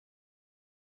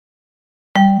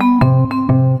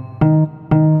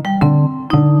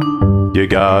You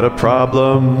got a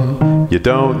problem, you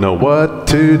don't know what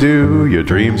to do. Your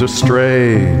dreams are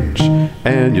strange,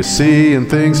 and you're seeing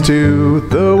things too.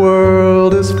 The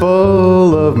world is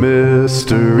full of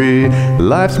mystery.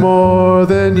 Life's more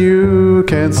than you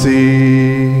can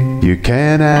see. You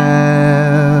can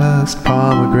ask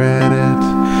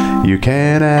Pomegranate. You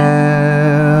can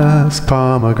ask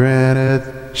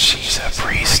Pomegranate. She's a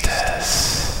priestess.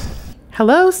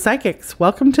 Hello, psychics.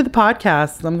 Welcome to the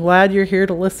podcast. I'm glad you're here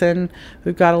to listen.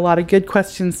 We've got a lot of good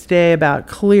questions today about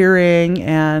clearing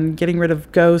and getting rid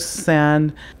of ghosts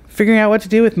and figuring out what to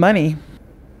do with money.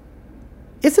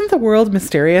 Isn't the world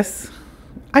mysterious?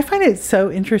 I find it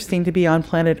so interesting to be on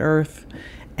planet Earth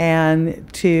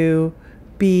and to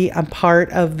be a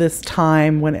part of this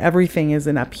time when everything is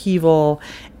in upheaval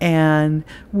and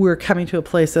we're coming to a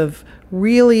place of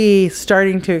really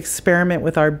starting to experiment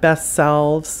with our best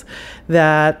selves,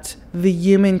 that the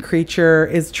human creature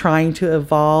is trying to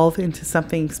evolve into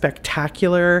something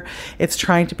spectacular. It's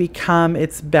trying to become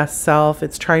its best self.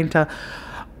 It's trying to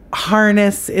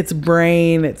harness its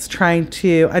brain. It's trying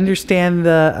to understand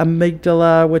the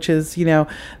amygdala, which is,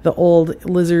 the old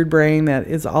lizard brain that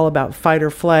is all about fight or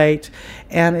flight.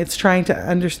 And it's trying to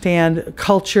understand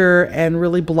culture and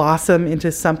really blossom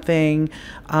into something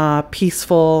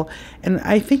peaceful. And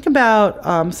I think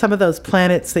about some of those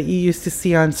planets that you used to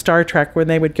see on Star Trek when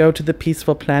they would go to the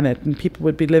peaceful planet and people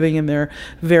would be living in their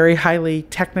very highly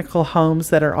technical homes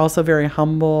that are also very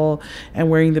humble and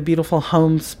wearing the beautiful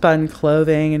homespun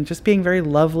clothing and just being very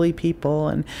lovely people,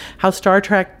 and how Star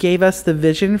Trek gave us the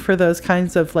vision for those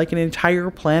kinds of, like, an entire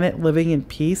planet living in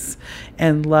peace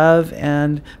and love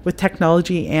and with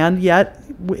technology and yet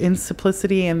in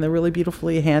simplicity and the really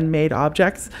beautifully handmade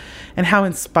objects, and how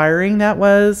inspiring that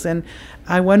was. And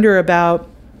I wonder about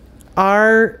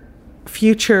our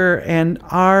future and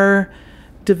our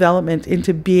development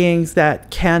into beings that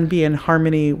can be in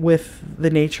harmony with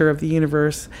the nature of the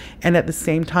universe and at the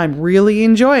same time really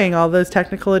enjoying all those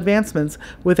technical advancements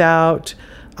without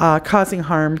causing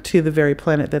harm to the very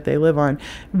planet that they live on.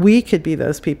 We could be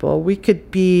those people. We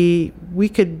could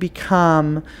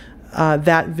become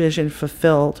that vision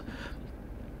fulfilled.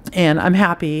 And I'm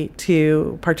happy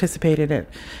to participate in it.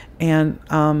 And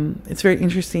it's very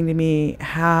interesting to me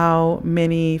how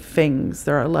many things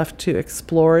there are left to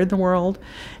explore in the world,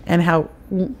 and how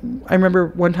I remember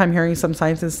one time hearing some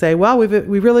scientists say, well,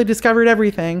 we really discovered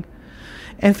everything,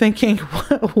 and thinking,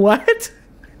 what?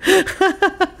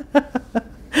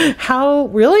 How,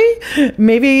 really?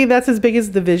 Maybe that's as big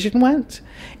as the vision went.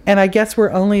 And I guess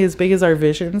we're only as big as our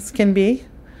visions can be.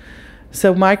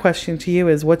 So my question to you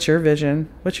is, what's your vision?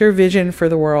 What's your vision for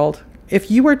the world? If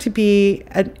you were to be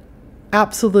an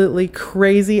absolutely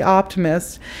crazy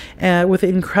optimist with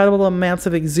incredible amounts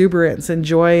of exuberance and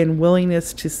joy and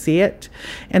willingness to see it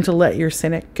and to let your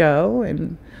cynic go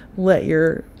and let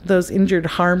those injured,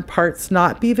 harmed parts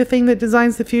not be the thing that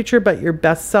designs the future, but your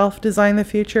best self design the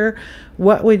future,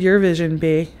 what would your vision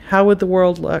be? How would the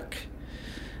world look?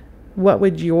 What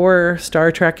would your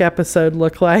Star Trek episode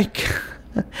look like?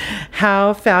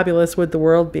 How fabulous would the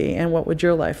world be, and what would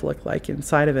your life look like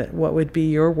inside of it? What would be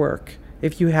your work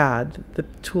if you had the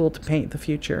tool to paint the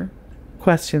future?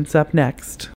 Questions up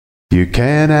next. You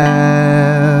can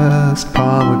ask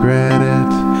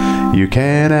Pomegranate. You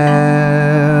can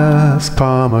ask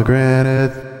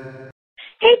Pomegranate.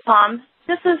 Hey, Pom.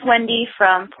 This is Wendy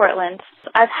from Portland.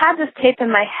 I've had this tape in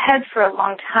my head for a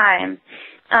long time,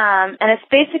 and it's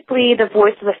basically the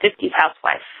voice of a 50s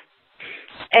housewife.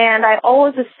 And I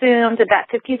always assumed that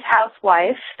 50s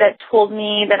housewife that told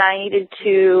me that I needed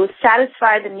to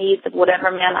satisfy the needs of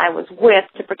whatever man I was with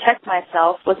to protect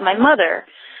myself was my mother.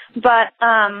 But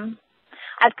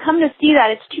I've come to see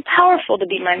that it's too powerful to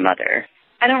be my mother.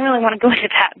 I don't really want to go into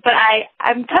that, but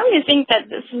I'm coming to think that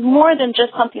this is more than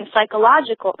just something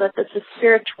psychological, that this is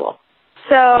spiritual.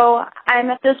 So I'm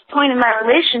at this point in my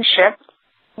relationship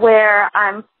where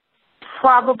I'm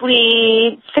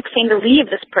probably fixing to leave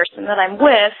this person that I'm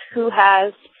with, who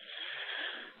has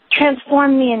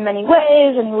transformed me in many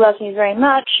ways and who loves me very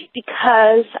much,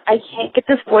 because I can't get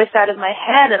this voice out of my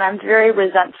head and I'm very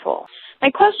resentful.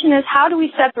 My question is, how do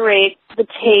we separate the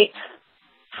tape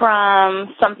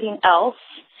from something else?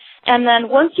 And then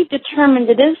once you've determined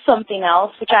it is something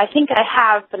else, which I think I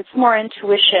have, but it's more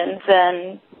intuition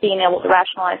than being able to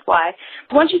rationalize why.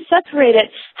 But once you separate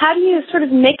it, how do you sort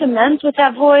of make amends with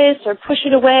that voice or push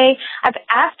it away? I've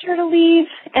asked her to leave,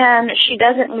 and she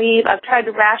doesn't leave. I've tried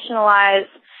to rationalize,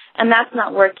 and that's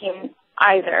not working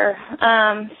either.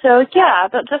 So,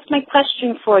 that's my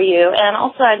question for you. And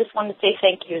also, I just wanted to say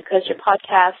thank you, because your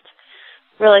podcast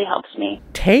really helps me.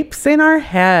 Tapes in our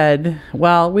head.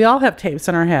 Well, we all have tapes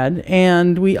in our head,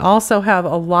 and we also have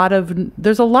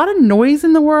there's a lot of noise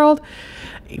in the world.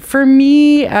 For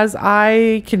me, as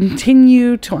I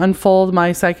continue to unfold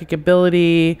my psychic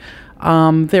ability,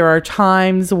 there are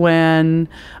times when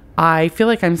I feel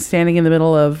like I'm standing in the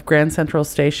middle of Grand Central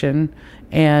Station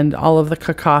and all of the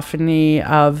cacophony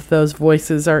of those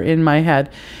voices are in my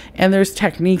head. And there's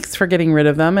techniques for getting rid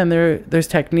of them, and there's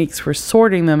techniques for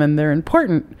sorting them, and they're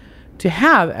important to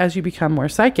have as you become more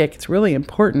psychic. It's really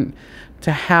important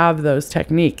to have those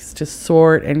techniques to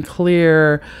sort and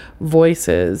clear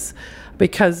voices,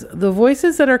 because the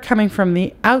voices that are coming from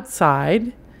the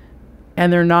outside,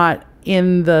 and they're not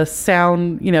in the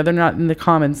sound, they're not in the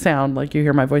common sound like you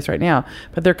hear my voice right now,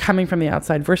 but they're coming from the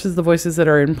outside, versus the voices that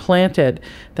are implanted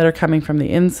that are coming from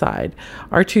the inside,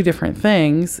 are two different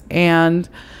things. And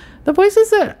the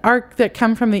voices that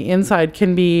come from the inside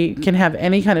can have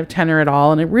any kind of tenor at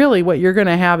all, and what you're going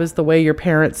to have is the way your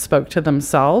parents spoke to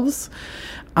themselves,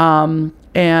 or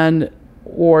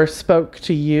spoke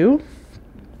to you.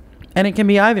 And it can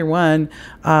be either one,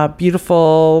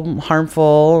 beautiful,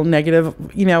 harmful, negative.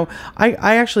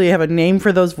 I actually have a name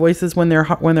for those voices when they're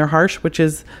harsh, which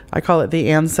is, I call it the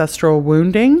ancestral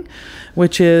wounding,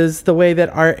 which is the way that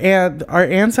our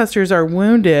ancestors are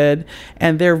wounded,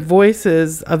 and their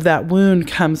voices of that wound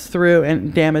comes through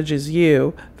and damages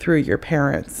you through your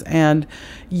parents. And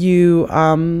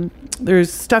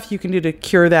there's stuff you can do to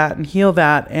cure that and heal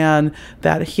that, and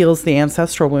that heals the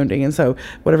ancestral wounding. And so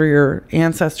whatever your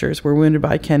ancestors were wounded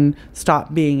by can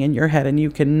stop being in your head, and you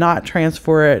cannot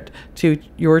transfer it to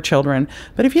your children.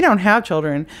 But if you don't have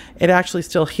children, it actually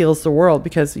still heals the world,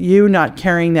 because you not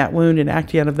carrying that wound and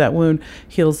acting out of that wound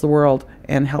heals the world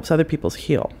and helps other people's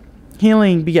heal.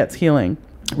 Healing begets healing,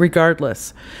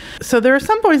 regardless. So there are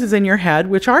some voices in your head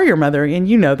which are your mother, and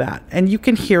you know that, and you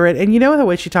can hear it, and you know the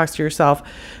way she talks to herself.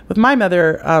 With my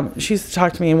mother, she used to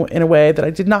talk to me in a way that I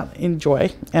did not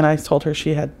enjoy, and I told her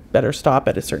she had better stop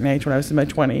at a certain age when I was in my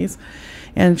 20s.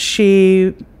 And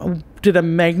she did a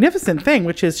magnificent thing,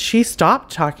 which is she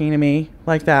stopped talking to me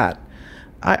like that.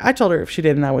 I told her if she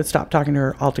didn't, I would stop talking to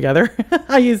her altogether.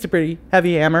 I used a pretty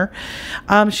heavy hammer.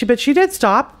 But she did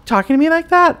stop talking to me like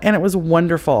that, and it was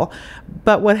wonderful.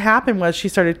 But what happened was she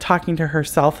started talking to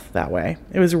herself that way.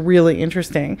 It was really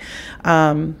interesting.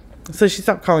 So she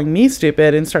stopped calling me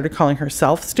stupid and started calling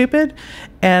herself stupid.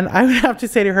 And I would have to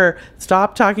say to her,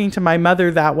 stop talking to my mother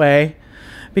that way,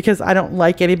 because I don't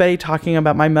like anybody talking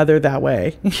about my mother that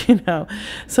way,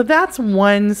 So that's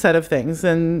one set of things.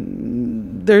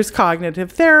 And there's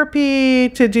cognitive therapy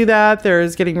to do that.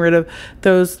 There's getting rid of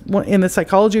those. In the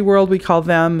psychology world, we call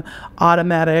them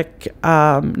automatic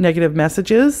negative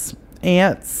messages,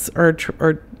 ants, or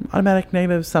automatic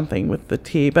negative something with the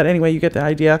T. But anyway, you get the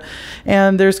idea.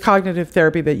 And there's cognitive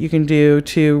therapy that you can do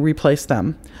to replace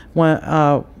them,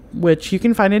 which you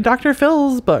can find in Dr.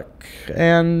 Phil's book.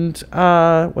 And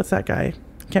what's that guy?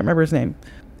 Can't remember his name.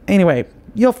 Anyway,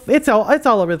 it's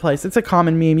all over the place. It's a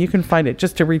common meme. You can find it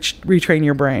just to retrain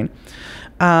your brain.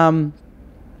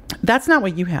 That's not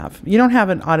what you have. You don't have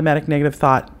an automatic negative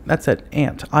thought. That's an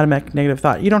ant, automatic negative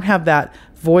thought. You don't have that.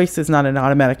 Voice is not an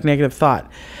automatic negative thought.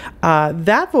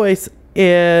 That voice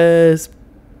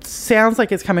sounds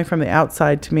like it's coming from the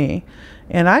outside to me.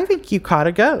 And I think you caught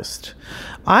a ghost.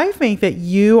 I think that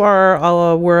you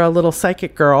were a little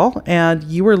psychic girl, and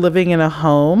you were living in a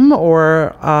home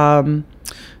or an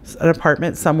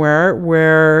apartment somewhere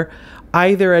where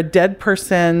either a dead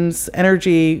person's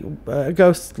energy,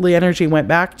 ghostly energy, went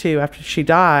back to after she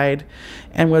died,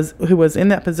 and who was in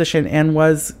that position and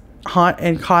was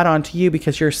caught onto you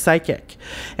because you're psychic,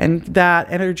 and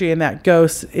that energy and that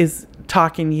ghost is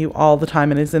talking to you all the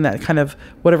time and is in that kind of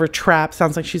whatever trap.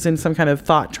 Sounds like she's in some kind of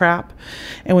thought trap.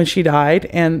 And when she died,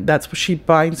 and that's what she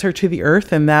binds her to the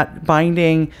earth, and that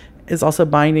binding is also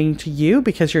binding to you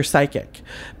because you're psychic.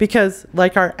 Because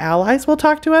like our allies will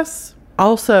talk to us,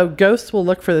 also ghosts will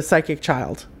look for the psychic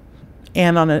child.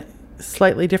 And on a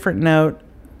slightly different note,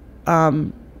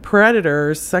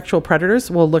 sexual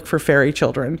predators will look for fairy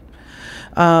children.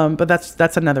 But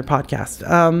that's another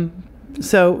podcast.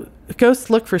 So ghosts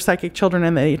look for psychic children,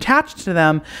 and they attach to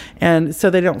them, and so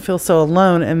they don't feel so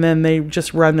alone, and then they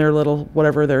just run their little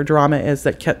whatever their drama is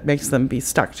that makes them be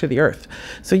stuck to the earth.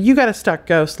 So you got a stuck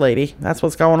ghost, lady. That's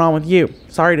what's going on with you.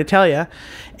 Sorry to tell you.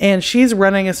 And she's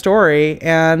running a story,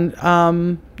 and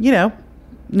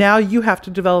now you have to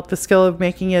develop the skill of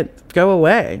making it go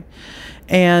away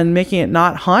and making it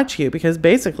not haunt you, because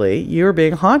basically you're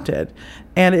being haunted.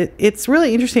 And it's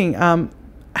really interesting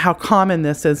how common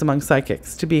this is among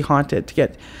psychics, to be haunted,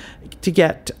 to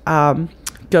get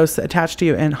ghosts attached to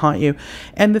you and haunt you.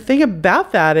 And the thing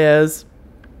about that is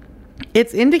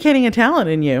it's indicating a talent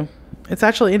in you. It's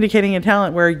actually indicating a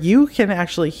talent where you can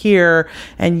actually hear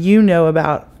and you know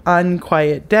about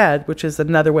unquiet dead, which is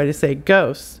another way to say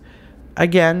ghosts.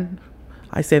 Again,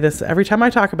 I say this every time I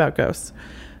talk about ghosts,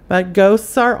 but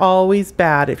ghosts are always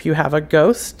bad. If you have a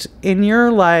ghost in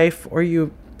your life or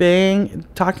you being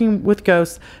talking with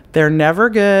ghosts, they're never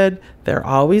good. They're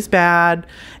always bad,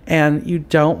 and you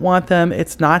don't want them.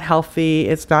 It's not healthy.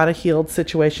 It's not a healed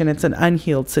situation. It's an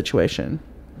unhealed situation.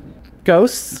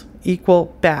 Ghosts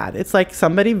equal bad. It's like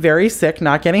somebody very sick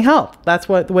not getting help. That's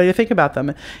what the way to think about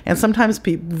them. And sometimes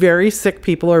very sick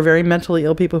people or very mentally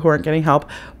ill people who aren't getting help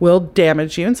will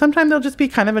damage you. And sometimes they'll just be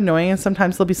kind of annoying, and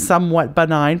sometimes they'll be somewhat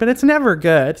benign, but it's never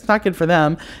good. It's not good for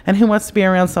them. And who wants to be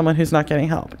around someone who's not getting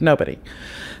help? Nobody.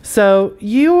 So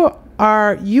you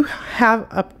have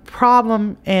a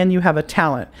problem and you have a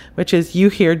talent, which is you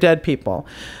hear dead people,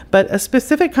 but a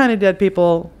specific kind of dead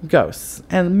people, ghosts.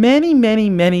 And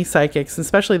many psychics,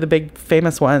 especially the big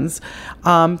famous ones,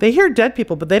 they hear dead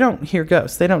people, but they don't hear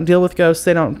ghosts. They don't deal with ghosts.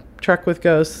 They don't trek with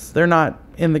ghosts. They're not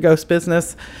in the ghost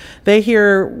business. They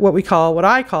hear what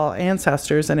I call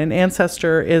ancestors. And an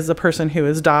ancestor is a person who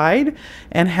has died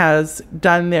and has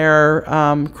done their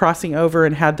crossing over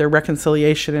and had their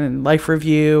reconciliation and life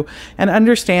review and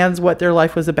understands what their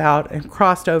life was about and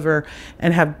crossed over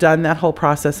and have done that whole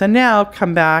process and now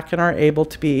come back and are able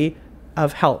to be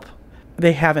of help.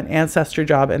 They have an ancestor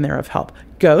job and they're of help.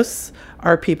 Ghosts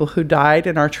are people who died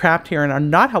and are trapped here and are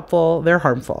not helpful. They're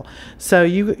harmful. So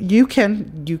you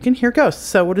can hear ghosts.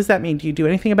 So what does that mean? Do you do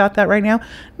anything about that right now?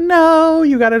 No,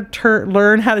 you got to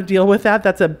learn how to deal with that.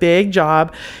 That's a big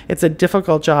job. It's a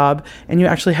difficult job, and you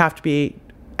actually have to be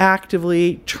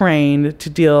actively trained to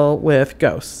deal with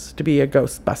ghosts, to be a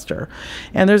ghostbuster.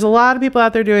 And there's a lot of people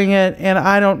out there doing it, and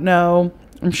I don't know.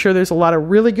 I'm sure there's a lot of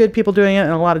really good people doing it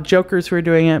and a lot of jokers who are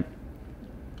doing it.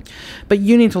 But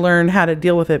you need to learn how to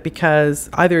deal with it, because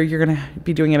either you're going to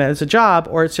be doing it as a job,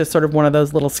 or it's just sort of one of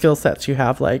those little skill sets you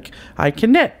have. Like, I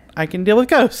can knit, I can deal with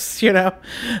ghosts,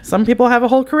 Some people have a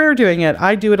whole career doing it.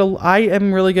 I do it. I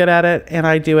am really good at it, and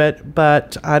I do it,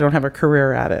 but I don't have a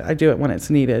career at it. I do it when it's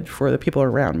needed for the people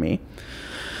around me.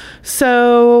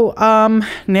 So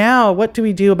now what do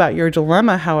we do about your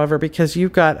dilemma, however, because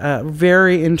you've got a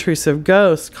very intrusive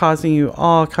ghost causing you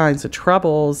all kinds of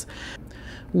troubles.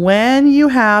 When you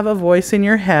have a voice in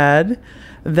your head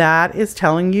that is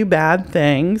telling you bad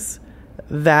things,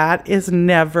 that is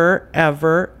never,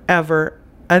 ever, ever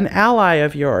an ally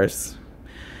of yours.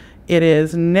 It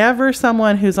is never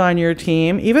someone who's on your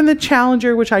team. Even the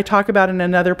challenger, which I talk about in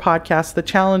another podcast, the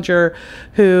challenger,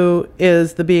 who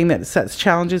is the being that sets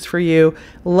challenges for you,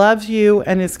 loves you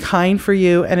and is kind for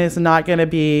you and is not going to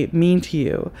be mean to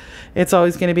you. It's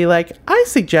always going to be like, I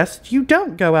suggest you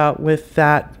don't go out with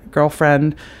that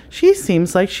girlfriend. She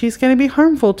seems like she's going to be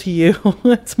harmful to you.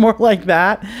 It's more like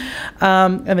that.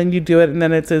 And then you do it, and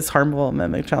then it's as harmful. And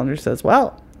then the challenger says,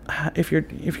 well, if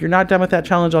you're not done with that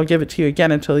challenge, I'll give it to you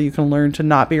again until you can learn to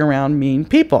not be around mean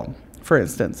people, for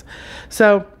instance.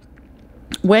 So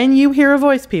when you hear a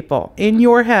voice, people, in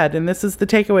your head, and this is the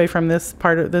takeaway from this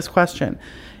part of this question,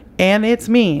 and it's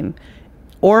mean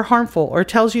or harmful or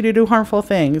tells you to do harmful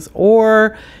things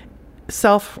or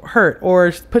self-hurt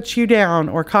or puts you down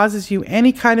or causes you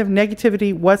any kind of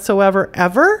negativity whatsoever,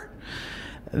 ever,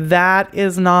 that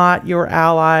is not your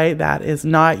ally. That is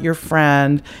not your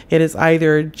friend. It is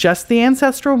either just the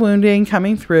ancestral wounding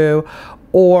coming through,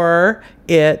 or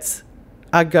it's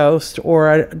a ghost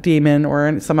or a demon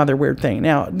or some other weird thing.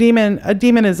 Now, a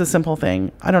demon is a simple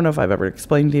thing. I don't know if I've ever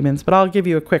explained demons, but I'll give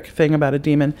you a quick thing about a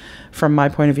demon from my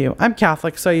point of view. I'm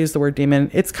Catholic, so I use the word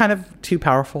demon. It's kind of too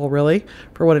powerful, really,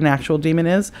 for what an actual demon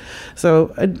is. So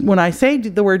when I say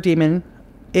the word demon,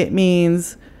 it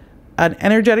means an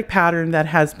energetic pattern that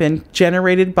has been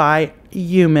generated by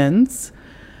humans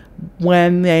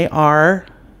when they are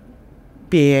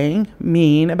being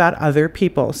mean about other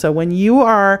people. So when you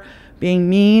are being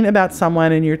mean about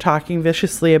someone and you're talking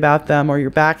viciously about them, or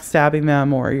you're backstabbing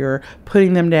them, or you're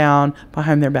putting them down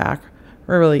behind their back,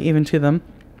 or really even to them,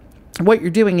 what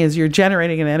you're doing is you're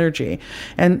generating an energy.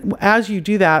 And as you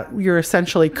do that, you're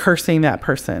essentially cursing that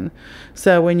person.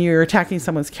 So when you're attacking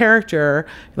someone's character,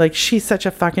 like, she's such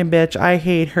a fucking bitch, I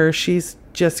hate her, she's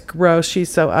just gross, she's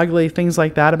so ugly, things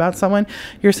like that about someone,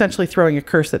 you're essentially throwing a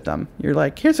curse at them. You're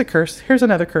like, here's a curse, here's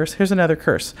another curse, here's another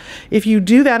curse. If you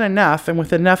do that enough, and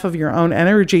with enough of your own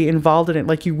energy involved in it,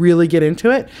 like you really get into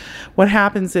it, what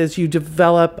happens is you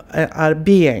develop a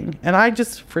being. And I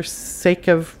just, for sake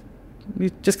of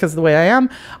just because of the way I am,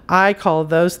 I call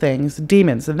those things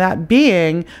demons. And that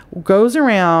being goes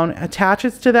around,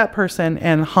 attaches to that person,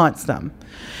 and haunts them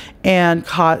and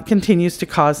continues to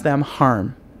cause them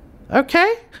harm.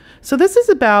 Okay? So this is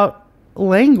about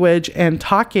language and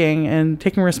talking and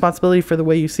taking responsibility for the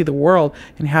way you see the world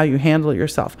and how you handle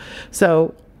yourself.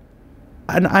 So,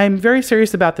 and I'm very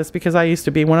serious about this because I used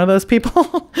to be one of those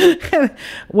people.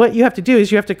 What you have to do is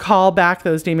you have to call back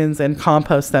those demons and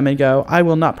compost them and go, I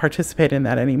will not participate in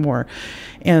that anymore.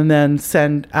 And then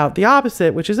send out the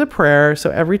opposite, which is a prayer. So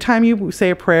every time you say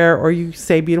a prayer or you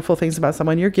say beautiful things about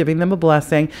someone, you're giving them a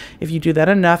blessing. If you do that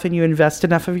enough and you invest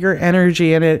enough of your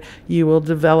energy in it, you will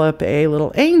develop a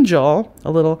little angel,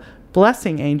 a little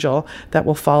blessing angel that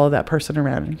will follow that person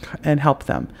around and help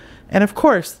them. And of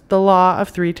course, the law of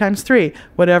 3 times 3,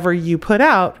 whatever you put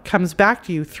out comes back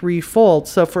to you threefold.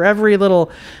 So for every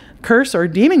little curse or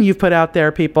demon you've put out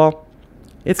there, people,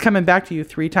 it's coming back to you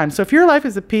 3 times. So if your life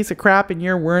is a piece of crap and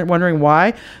you're wondering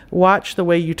why, watch the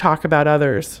way you talk about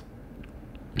others.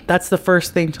 That's the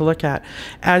first thing to look at.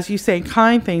 As you say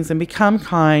kind things and become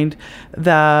kind,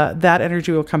 that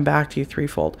energy will come back to you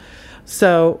threefold.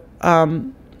 So,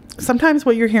 sometimes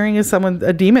what you're hearing is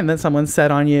a demon that someone said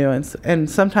on you, and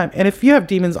sometimes, and if you have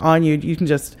demons on you, you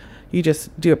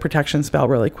just do a protection spell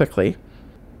really quickly.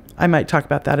 I might talk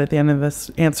about that at the end of this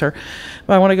answer,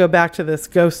 but I want to go back to this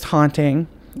ghost haunting.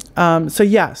 So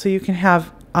you can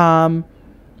have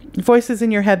voices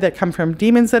in your head that come from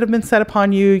demons that have been set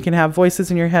upon you. You can have voices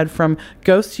in your head from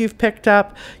ghosts you've picked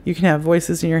up. You can have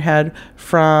voices in your head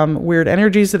from weird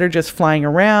energies that are just flying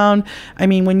around. I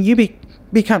mean, when you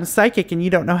become psychic and you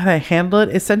don't know how to handle it,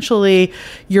 essentially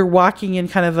you're walking in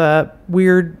kind of a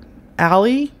weird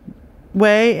alley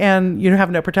way and you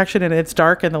have no protection and it's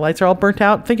dark and the lights are all burnt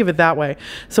out. Think of it that way.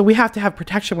 So we have to have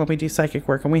protection when we do psychic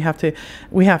work, and we have to,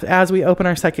 as we open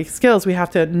our psychic skills, we have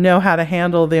to know how to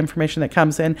handle the information that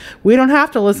comes in. We don't have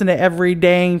to listen to every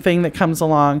dang thing that comes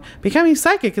along. Becoming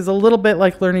psychic is a little bit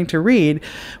like learning to read.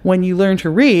 When you learn to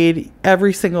read,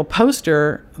 every single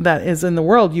poster that is in the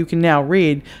world you can now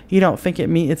read. You don't think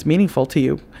it's meaningful to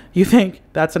you. You think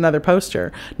that's another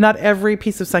poster. Not every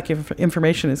piece of psychic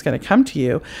information is going to come to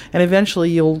you, and eventually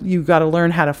you got to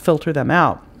learn how to filter them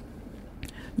out.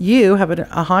 You have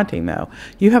a haunting, though.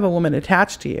 You have a woman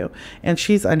attached to you, and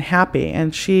she's unhappy,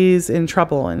 and she's in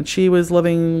trouble, and she was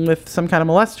living with some kind of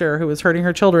molester who was hurting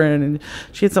her children, and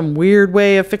she had some weird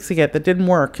way of fixing it that didn't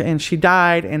work, and she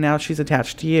died, and now she's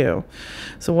attached to you.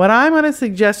 So what I'm going to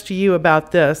suggest to you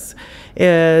about this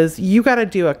is you got to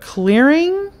do a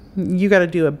clearing. You got to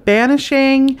do a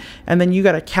banishing, and then you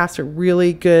got to cast a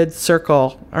really good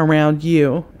circle around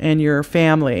you and your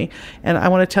family. And I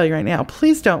want to tell you right now,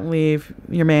 please don't leave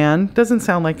your man. Doesn't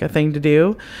sound like a thing to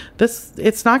do.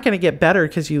 It's not going to get better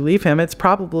because you leave him. He's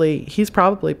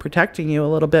probably protecting you a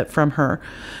little bit from her.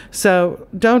 So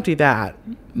don't do that.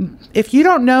 If you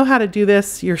don't know how to do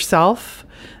this yourself,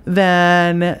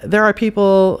 then there are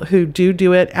people who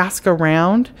do it. Ask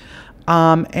around.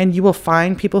 And you will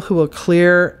find people who will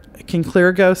can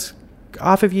clear ghosts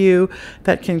off of you,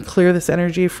 that can clear this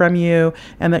energy from you,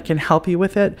 and that can help you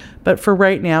with it. But for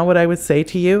right now, what I would say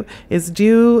to you is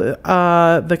do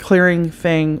the clearing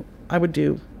thing. I would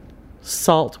do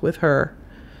salt with her.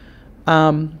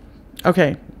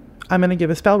 Okay, I'm going to give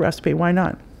a spell recipe. Why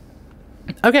not?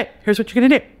 Okay, here's what you're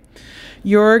going to do.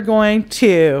 You're going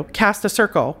to cast a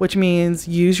circle, which means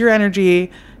use your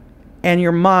energy and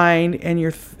your mind and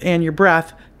your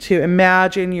breath to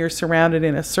imagine you're surrounded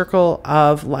in a circle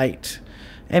of light,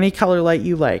 any color light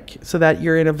you like, so that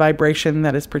you're in a vibration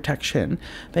that is protection.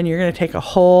 Then you're going to take a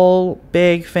whole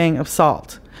big thing of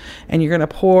salt, and you're going to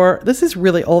pour, this is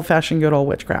really old-fashioned good old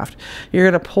witchcraft. You're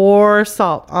going to pour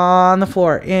salt on the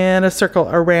floor in a circle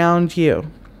around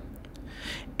you,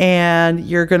 and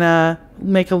you're going to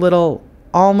make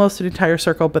almost an entire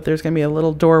circle, but there's going to be a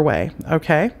little doorway,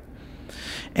 okay?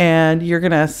 And you're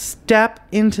going to step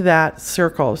into that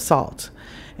circle of salt.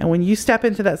 And when you step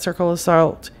into that circle of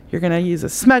salt, you're going to use a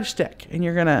smudge stick, and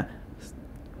you're going to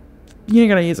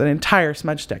use an entire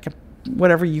smudge stick,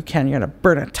 whatever you can. You're going to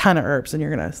burn a ton of herbs, and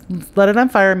you're going to let it on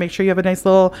fire. Make sure you have a nice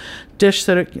little dish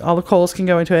so that all the coals can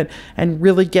go into it, and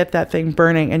really get that thing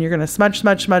burning. And you're going to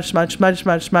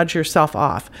smudge yourself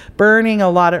off, burning a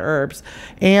lot of herbs.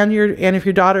 And if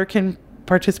your daughter can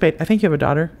participate, I think you have a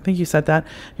daughter, I think you said that,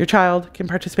 your child can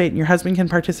participate and your husband can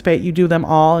participate. You do them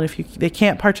all, and if they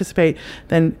can't participate,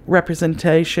 then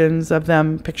representations of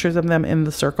them, pictures of them in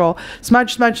the circle.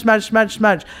 Smudge, like,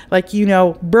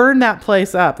 burn that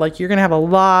place up. Like, you're gonna have a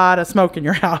lot of smoke in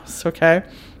your house, okay?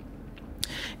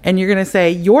 And you're gonna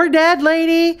say, "You're dead,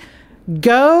 lady.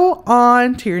 Go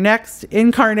on to your next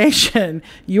incarnation.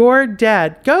 You're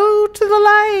dead. Go to the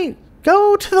light.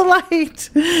 Go to the light.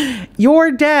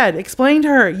 You're dead. Explain to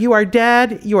her, you are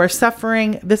dead. You are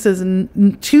suffering. This is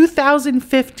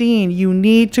 2015. You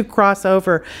need to cross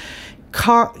over.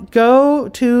 Go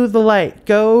to the light.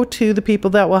 Go to the people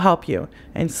that will help you.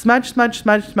 And smudge.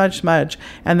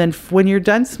 And then when you're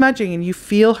done smudging and you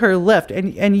feel her lift,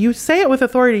 and you say it with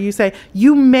authority, you say,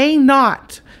 you may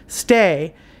not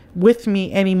stay with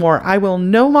me anymore. I will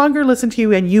no longer listen to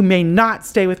you, and you may not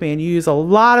stay with me. And you use a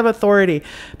lot of authority,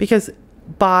 because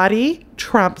body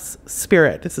trumps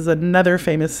spirit. This is another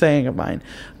famous saying of mine.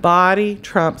 Body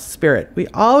trumps spirit. We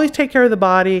always take care of the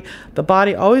body. The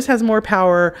body always has more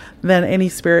power than any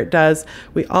spirit does.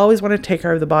 We always want to take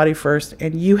care of the body first,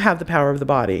 and you have the power of the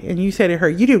body. And you say to her,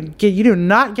 you do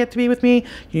not get to be with me.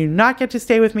 You do not get to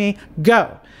stay with me.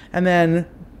 Go. And then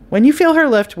when you feel her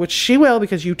lift, which she will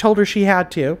because you told her she had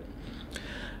to,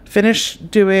 finish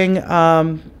doing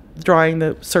drawing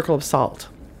the circle of salt.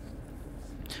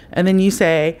 And then you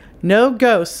say, no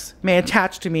ghosts may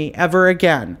attach to me ever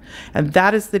again. And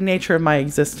that is the nature of my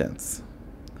existence.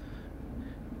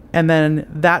 And then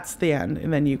that's the end.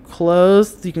 And then you can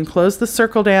close the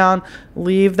circle down,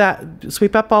 leave that,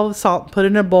 sweep up all the salt, put it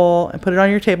in a bowl, and put it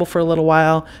on your table for a little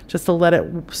while, just to let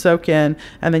it soak in.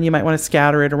 And then you might want to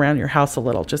scatter it around your house a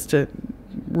little, just to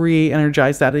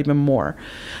re-energize that even more.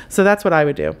 So that's what I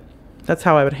would do. That's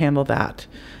how I would handle that.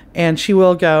 And she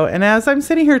will go. And as I'm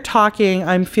sitting here talking,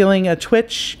 I'm feeling a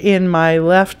twitch in my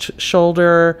left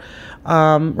shoulder,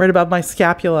 right above my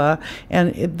scapula.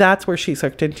 And that's where she's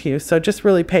hooked into you. So just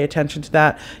really pay attention to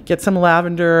that. Get some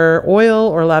lavender oil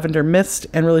or lavender mist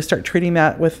and really start treating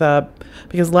that with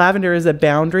because lavender is a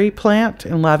boundary plant,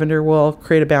 and lavender will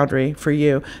create a boundary for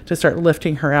you to start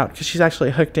lifting her out, because she's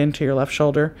actually hooked into your left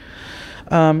shoulder.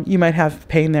 You might have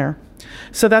pain there.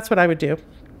 So that's what I would do.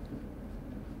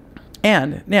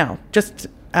 And now, just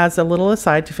as a little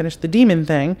aside to finish the demon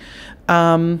thing,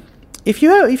 if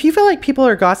you feel like people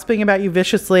are gossiping about you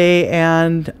viciously,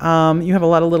 and you have a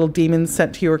lot of little demons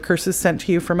sent to you or curses sent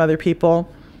to you from other people,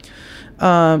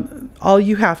 all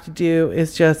you have to do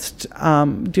is just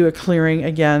do a clearing,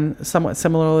 again, somewhat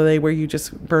similarly, where you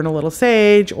just burn a little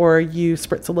sage, or you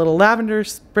spritz a little lavender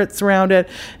spritz around it,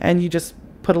 and you just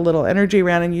put a little energy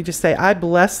around it, and you just say, I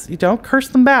bless you. Don't curse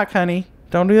them back, honey.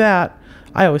 Don't do that.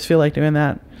 I always feel like doing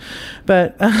that,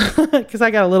 but because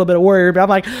I got a little bit of worry, but I'm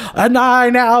like, and I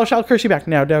now shall curse you back.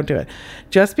 No, don't do it.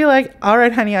 Just be like, all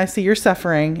right, honey, I see you're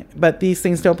suffering, but these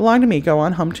things don't belong to me. Go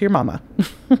on home to your mama.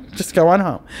 Just go on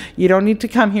home. You don't need to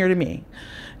come here to me.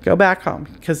 Go back home,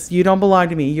 because you don't belong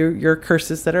to me. You're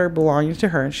curses that are belonging to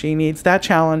her, and she needs that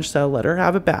challenge, so let her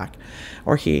have it back,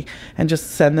 or he, and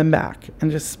just send them back,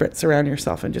 and just spritz around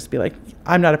yourself, and just be like,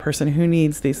 I'm not a person who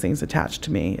needs these things attached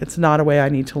to me. It's not a way I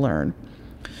need to learn.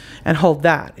 And hold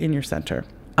that in your center.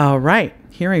 All right.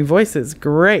 Hearing voices.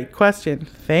 Great question.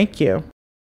 Thank you.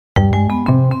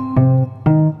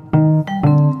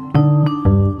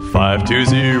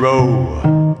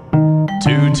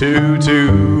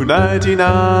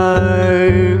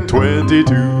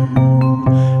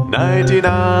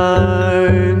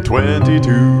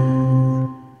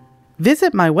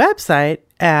 Visit my website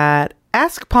at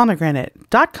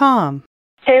askpomegranate.com.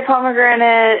 Hey,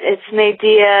 Pomegranate, it's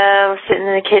Nadia. We're sitting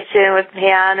in the kitchen with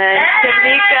Hannah and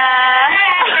Tamika.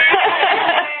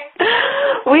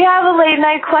 We have a late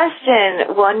night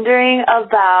question, wondering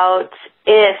about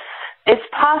if it's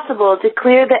possible to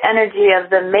clear the energy of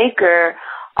the maker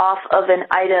off of an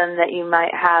item that you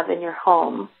might have in your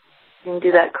home. You can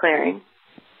do that clearing.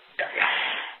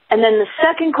 And then the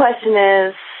second question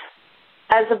is,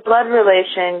 as a blood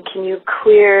relation, can you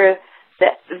clear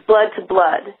the blood to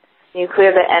blood? You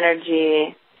clear the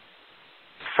energy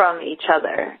from each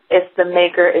other if the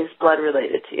maker is blood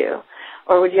related to you?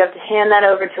 Or would you have to hand that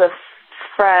over to a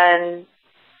friend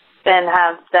and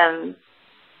have them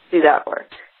do that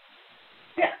work?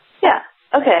 Yeah.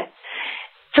 Okay.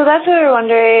 So that's what we're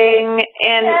wondering,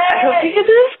 and I hope you get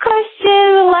to this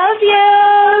question. Love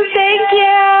you. Thank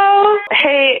you.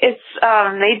 Hey, it's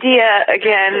Nadia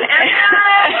again.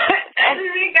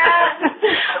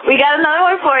 We got another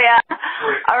one for you.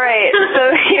 All right,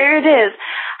 so here it is.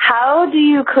 How do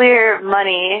you clear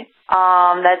money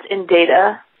that's in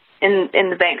data in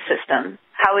the bank system?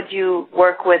 How would you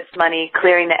work with money,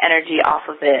 clearing the energy off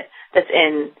of it that's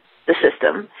in the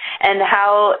system? And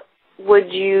how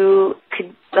would you,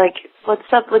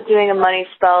 what's up with doing a money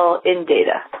spell in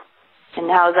data? And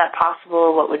how is that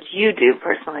possible? What would you do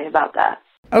personally about that?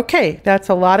 Okay, that's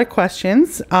a lot of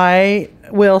questions. I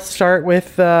will start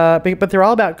with, but they're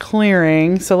all about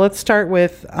clearing. So let's start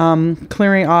with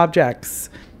clearing objects.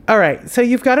 All right. So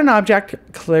you've got an object.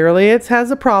 Clearly it has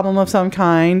a problem of some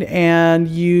kind, and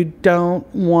you don't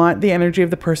want the energy of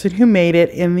the person who made it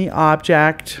in the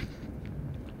object,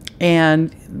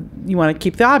 and you want to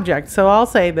keep the object. So I'll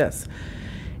say this.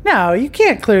 No, you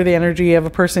can't clear the energy of a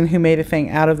person who made a thing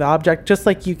out of the object, just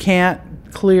like you can't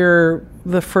clear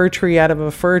the fir tree out of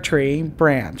a fir tree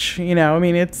branch. You know, I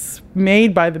mean, it's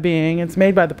made by the being, it's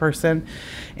made by the person,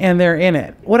 and they're in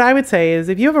it. What I would say is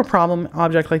if you have a problem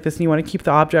object like this and you want to keep the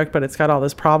object, but it's got all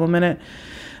this problem in it,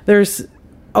 there's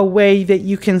a way that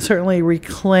you can certainly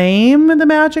reclaim the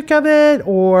magic of it,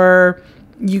 or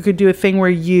you could do a thing where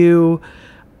you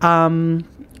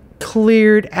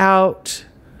cleared out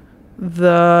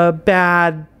the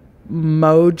bad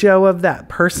mojo of that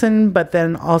person, but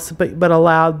then also but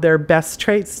allowed their best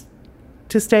traits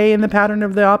to stay in the pattern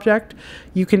of the object.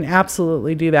 You can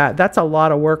absolutely do that. That's a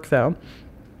lot of work, though.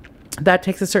 That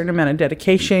takes a certain amount of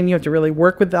dedication. You have to really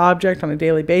work with the object on a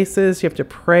daily basis. You have to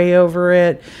pray over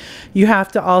it. You have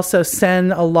to also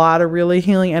send a lot of really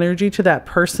healing energy to that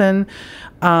person.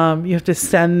 You have to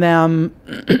send them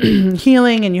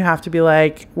healing, and you have to be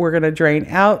like, we're going to drain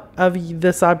out of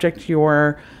this object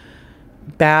your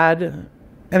bad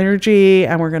energy,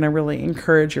 and we're going to really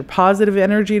encourage your positive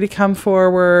energy to come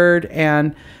forward.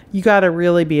 And you got to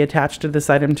really be attached to this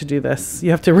item to do this.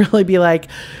 You have to really be like,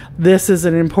 this is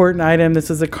an important item. This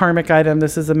is a karmic item.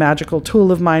 This is a magical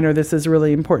tool of mine, or this is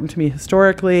really important to me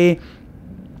historically.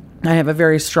 I have a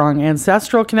very strong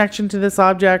ancestral connection to this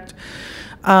object.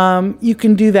 You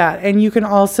can do that. And you can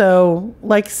also,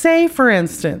 like, say, for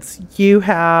instance, you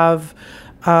have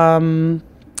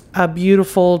a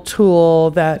beautiful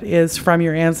tool that is from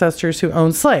your ancestors who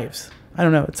owned slaves. I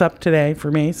don't know, it's up today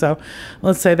for me, so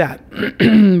let's say that.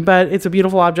 But it's a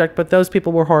beautiful object, but those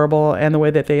people were horrible, and the way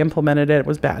that they implemented it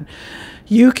was bad.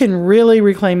 You can really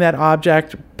reclaim that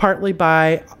object partly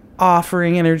by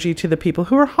offering energy to the people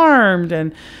who were harmed,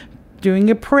 and doing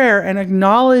a prayer and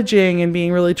acknowledging and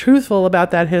being really truthful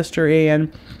about that history,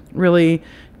 and really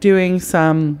doing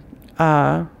some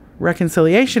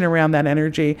reconciliation around that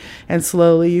energy. And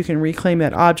slowly you can reclaim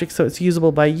that object so it's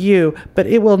usable by you, but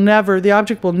the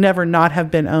object will never not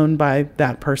have been owned by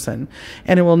that person,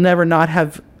 and it will never not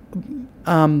have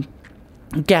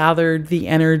gathered the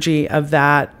energy of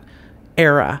that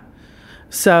era.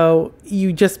 So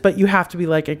but you have to be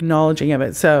like acknowledging of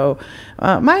it. So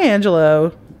Maya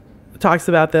Angelou talks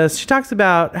about this. She talks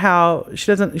about how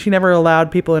she never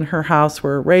allowed people in her house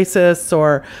were racists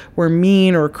or were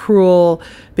mean or cruel,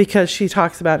 because she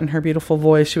talks about, in her beautiful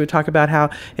voice, she would talk about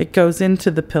how it goes into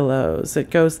the pillows.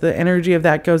 The energy of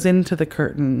that goes into the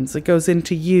curtains. It goes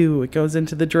into you. It goes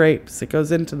into the drapes. It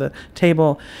goes into the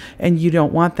table, and you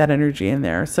don't want that energy in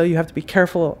there. So you have to be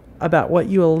careful about what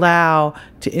you allow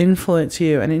to influence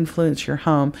you and influence your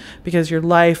home, because your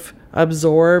life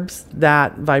absorbs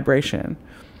that vibration.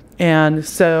 And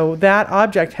so that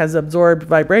object has absorbed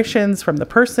vibrations from the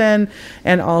person,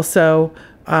 and also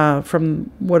from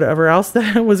whatever else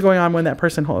that was going on when that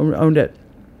person owned it.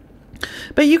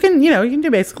 But you can do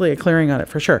basically a clearing on it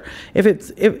for sure. If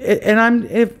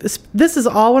this is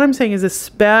all what I'm saying is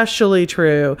especially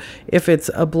true if it's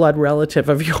a blood relative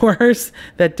of yours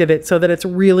that did it, so that it's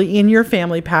really in your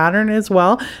family pattern as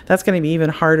well. That's going to be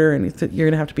even harder, and you're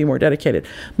going to have to be more dedicated.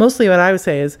 Mostly what I would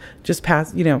say is just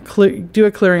do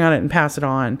a clearing on it and pass it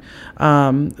on,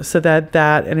 so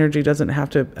that energy doesn't have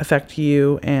to affect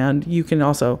you, and you can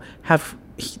also have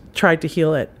tried to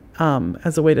heal it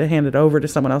as a way to hand it over to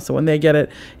someone else, so when they get it,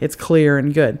 it's clear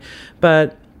and good.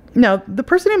 But no, the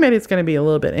person who made it's going to be a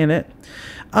little bit in it,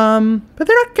 but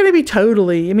they're not going to be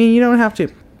totally. I mean, you don't have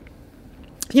to.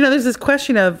 There's this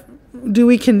question of, do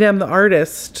we condemn the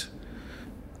artist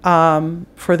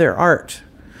for their art?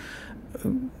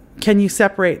 Can you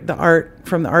separate the art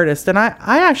from the artist? And I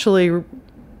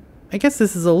guess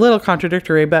this is a little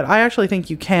contradictory, but I actually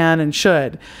think you can and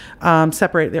should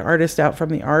separate the artist out from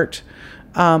the art.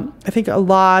 I think a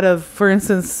lot of, for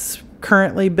instance,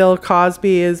 currently Bill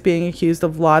Cosby is being accused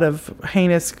of a lot of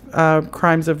heinous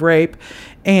crimes of rape,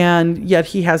 and yet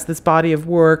he has this body of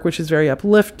work which is very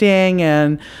uplifting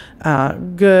and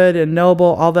good and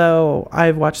noble. Although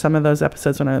I've watched some of those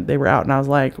episodes when they were out, and I was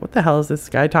like, what the hell is this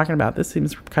guy talking about? This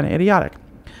seems kind of idiotic,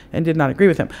 and did not agree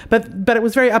with him. But it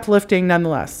was very uplifting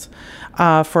nonetheless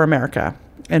for America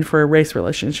and for race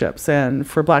relationships and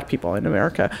for Black people in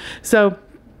America. So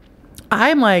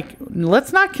I'm like,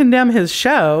 let's not condemn his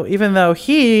show, even though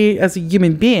he, as a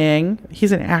human being,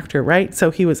 he's an actor, right?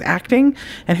 So he was acting,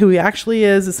 and who he actually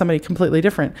is somebody completely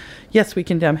different. Yes, we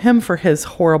condemn him for his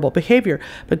horrible behavior,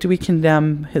 but do we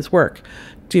condemn his work?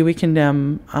 do we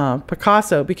condemn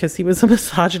Picasso because he was a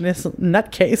misogynist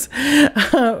nutcase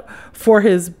for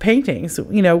his paintings?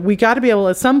 You know, we got to be able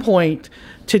at some point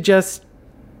to just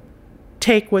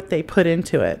take what they put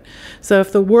into it. So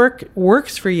if the work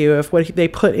works for you, if what they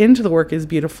put into the work is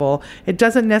beautiful, it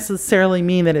doesn't necessarily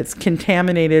mean that it's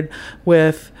contaminated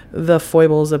with the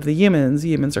foibles of the humans.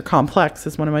 Humans are complex,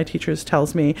 as one of my teachers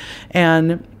tells me,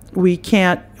 and we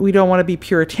don't want to be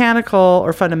puritanical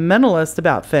or fundamentalist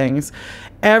about things.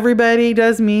 Everybody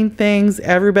does mean things.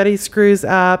 Everybody screws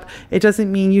up. It doesn't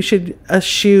mean you should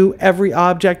eschew every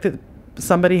object that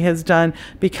somebody has done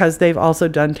because they've also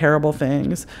done terrible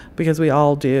things, because we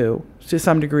all do to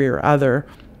some degree or other.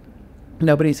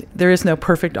 There is no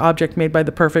perfect object made by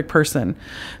the perfect person.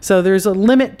 So there's a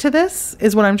limit to this,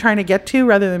 is what I'm trying to get to,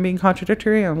 rather than being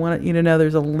contradictory. I want you to know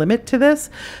there's a limit to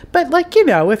this. But like, you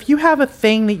know, if you have a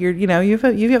thing that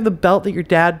you have the belt that your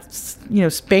dad,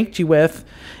 spanked you with,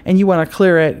 and you want to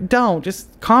clear it, don't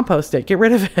just compost it, get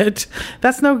rid of it.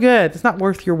 That's no good. It's not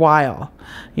worth your while,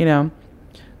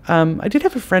 I did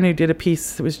have a friend who did a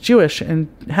piece that was Jewish and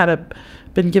had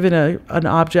been given an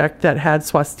object that had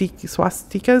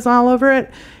swastikas all over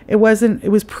it.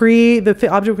 The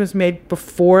object was made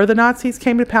before the Nazis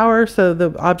came to power, so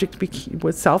the object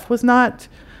itself was not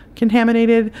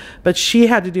contaminated, but she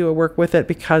had to do a work with it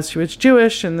because she was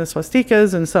Jewish, and the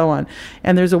swastikas and so on.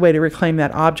 And there's a way to reclaim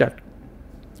that object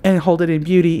and hold it in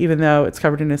beauty, even though it's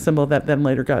covered in a symbol that then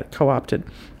later got co-opted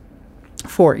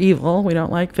for evil. We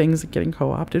don't like things getting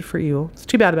co-opted for evil. It's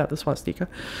too bad about the swastika,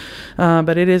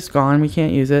 but it is gone. We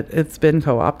can't use it. It's been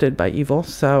co-opted by evil.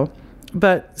 So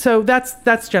that's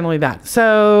generally that.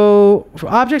 So for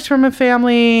objects from a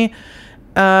family,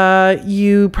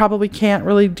 you probably can't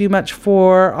really do much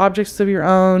for objects of your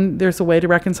own. There's a way to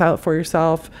reconcile it for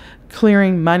yourself.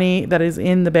 Clearing money that is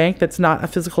in the bank that's not a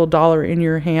physical dollar in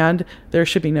your hand, there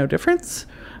should be no difference.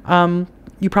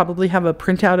 You probably have a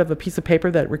printout of a piece of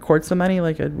paper that records the money,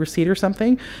 like a receipt or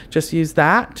something. Just use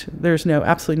that. There's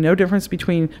absolutely no difference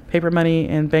between paper money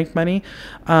and bank money.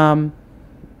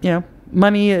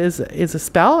 Money is a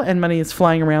spell, and money is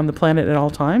flying around the planet at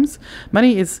all times.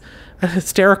 Money is a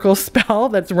hysterical spell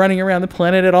that's running around the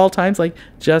planet at all times. Like,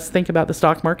 just think about the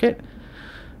stock market.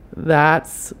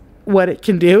 That's what it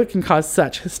can do. It can cause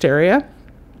such hysteria,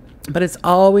 but it's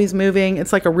always moving.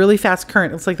 It's like a really fast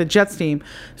current. It's like the jet stream,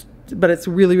 but it's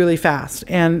really, really fast.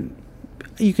 And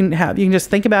you can just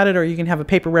think about it, or you can have a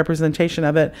paper representation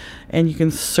of it, and you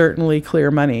can certainly clear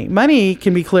money. Money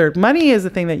can be cleared. Money is a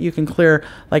thing that you can clear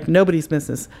like nobody's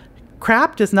business.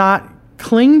 Crap does not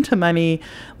cling to money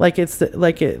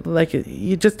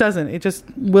it just doesn't. It just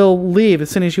will leave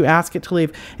as soon as you ask it to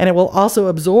leave, and it will also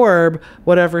absorb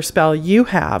whatever spell you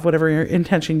have, whatever your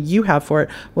intention you have for it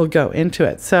will go into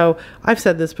it. So I've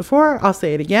said this before, I'll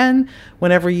say it again.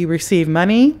 Whenever you receive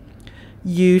money,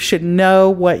 you should know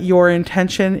what your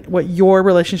intention, what your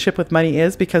relationship with money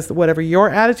is, because whatever your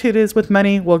attitude is with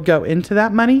money will go into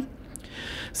that money.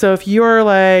 So if you're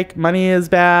like, money is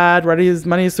bad, money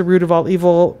is the root of all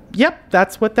evil, yep,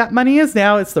 that's what that money is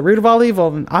now. It's the root of all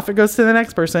evil, and off it goes to the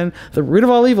next person. The root of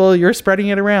all evil, you're spreading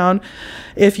it around.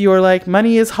 If you're like,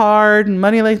 money is hard and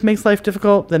money makes life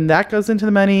difficult, then that goes into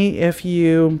the money. If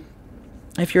your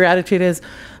attitude is,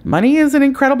 money is an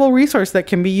incredible resource that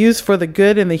can be used for the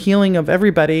good and the healing of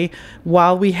everybody,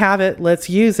 while we have it, let's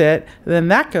use it, then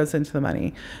that goes into the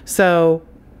money. So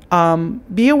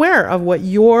be aware of what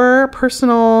your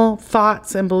personal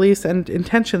thoughts and beliefs and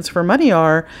intentions for money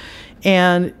are.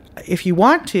 And if you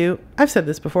want to, I've said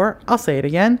this before, I'll say it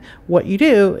again, what you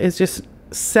do is just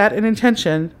set an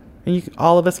intention. And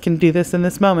all of us can do this in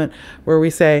this moment, where we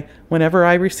say, whenever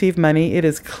I receive money, it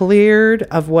is cleared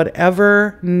of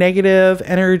whatever negative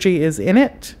energy is in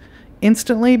it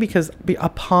instantly,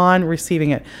 upon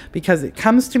receiving it, because it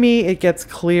comes to me, it gets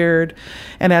cleared.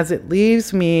 And as it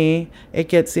leaves me, it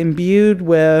gets imbued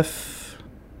with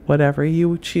whatever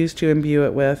you choose to imbue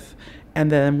it with.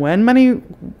 And then when money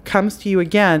comes to you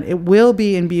again, it will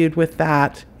be imbued with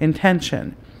that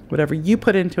intention. Whatever you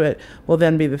put into it will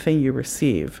then be the thing you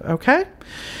receive, okay?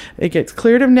 It gets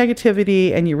cleared of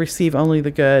negativity, and you receive only the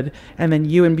good, and then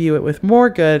you imbue it with more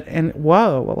good, and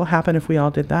whoa, what will happen if we all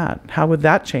did that? How would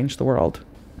that change the world?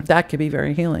 That could be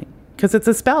very healing, because it's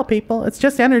a spell, people. It's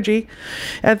just energy.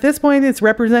 At this point, it's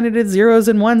represented as zeros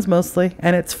and ones mostly,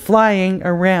 and it's flying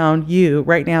around you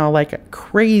right now like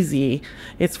crazy.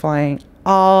 It's flying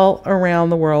all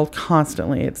around the world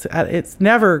constantly. It's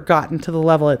never gotten to the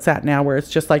level it's at now, where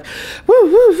it's just like woo,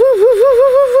 woo, woo, woo,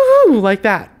 woo, woo, woo, like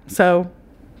that. So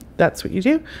that's what you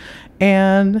do.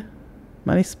 And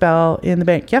money spell in the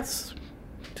bank. Yes,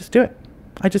 just do it.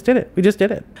 I just did it. We just did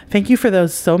it. Thank you for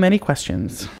those so many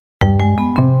questions.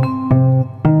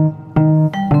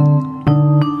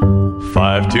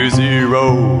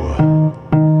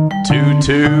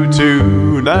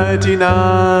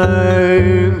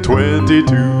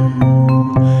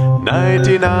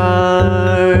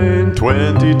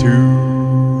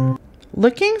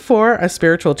 Looking for a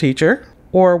spiritual teacher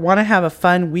or want to have a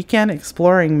fun weekend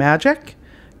exploring magic?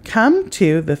 Come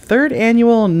to the 3rd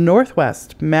Annual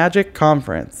Northwest Magic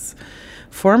Conference,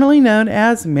 formerly known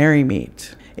as Merry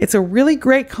Meet. It's a really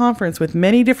great conference with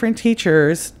many different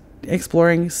teachers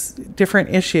exploring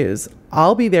different issues.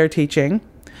 I'll be there teaching.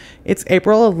 It's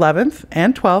April 11th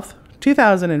and 12th,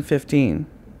 2015,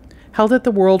 held at the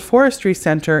World Forestry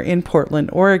Center in Portland,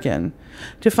 Oregon.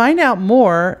 To find out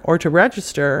more or to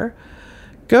register,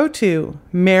 go to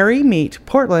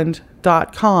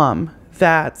merrymeetportland.com.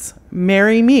 That's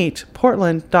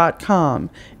merrymeetportland.com.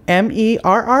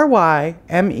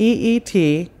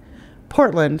 MERRYMEET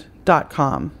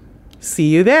Portland.com. See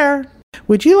you there.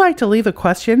 Would you like to leave a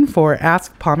question for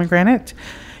Ask Pomegranate?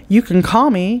 You can call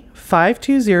me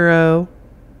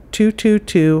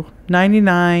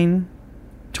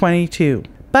 520-222-9922.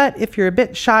 But if you're a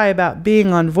bit shy about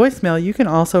being on voicemail, you can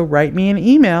also write me an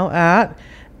email at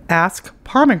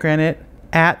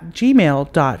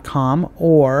askpomegranate@gmail.com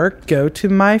or go to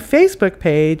my Facebook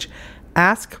page,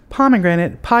 Ask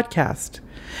Pomegranate Podcast,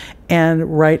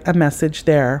 and write a message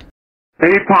there.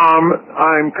 Hey, Pom.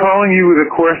 I'm calling you with a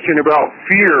question about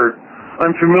fear.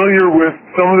 I'm familiar with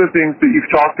some of the things that you've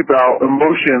talked about,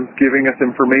 emotions giving us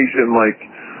information, like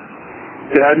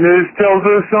sadness tells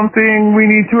us something we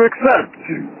need to accept,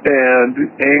 and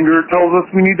anger tells us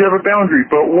we need to have a boundary.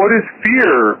 But what is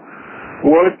fear?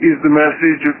 What is the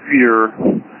message of fear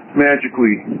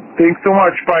magically? Thanks so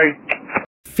much. Bye.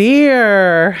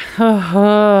 Fear.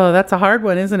 Oh, that's a hard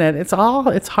one, isn't it? It's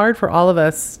hard for all of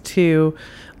us to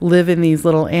live in these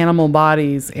little animal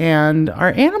bodies, and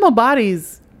our animal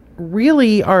bodies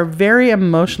really are very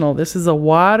emotional. This is a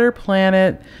water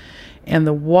planet, and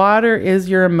the water is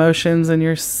your emotions and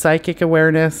your psychic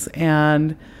awareness,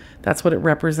 and that's what it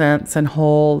represents and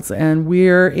holds. And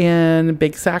we're in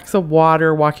big sacks of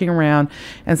water walking around.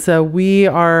 And so we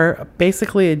are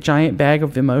basically a giant bag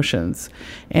of emotions.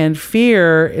 And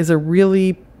fear is a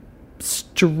really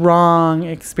strong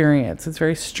experience. It's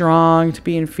very strong to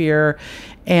be in fear.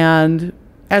 And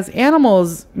as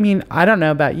animals, I mean, I don't know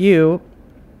about you,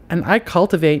 and I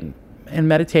cultivate and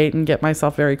meditate and get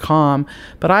myself very calm,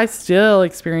 but I still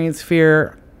experience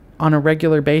fear on a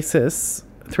regular basis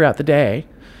throughout the day.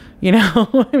 You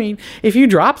know, I mean, if you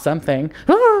drop something,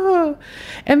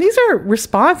 and these are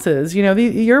responses, you know,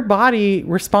 your body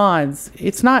responds.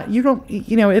 It's not, you don't,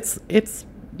 you know, it's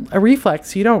a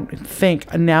reflex. You don't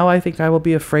think, now I think I will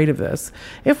be afraid of this.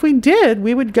 If we did,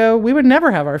 we would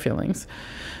never have our feelings.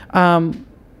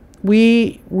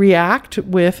 We react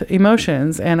with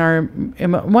emotions, and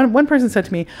one person said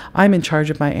to me, I'm in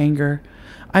charge of my anger.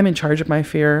 I'm in charge of my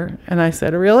fear. And I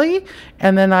said, really?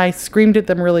 And then I screamed at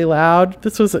them really loud.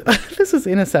 This was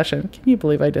in a session. Can you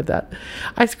believe I did that?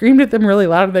 I screamed at them really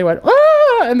loud, and they went,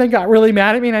 ah, and they got really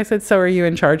mad at me. And I said, so are you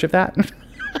in charge of that?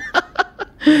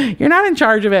 You're not in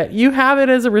charge of it. You have it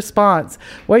as a response.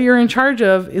 What you're in charge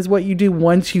of is what you do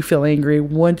once you feel angry,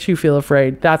 once you feel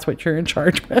afraid. That's what you're in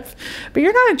charge of. But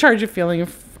you're not in charge of feeling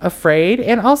afraid.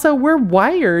 And also, we're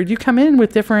wired. You come in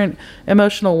with different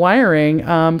emotional wiring.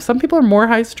 Some people are more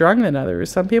high strung than others.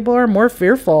 Some people are more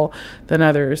fearful than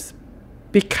others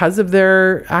because of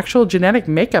their actual genetic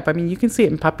makeup. I mean, you can see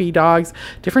it in puppy dogs.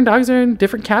 Different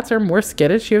cats are more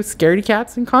skittish. You have scaredy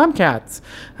cats and calm cats.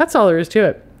 That's all there is to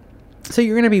it. So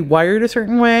you're going to be wired a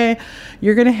certain way.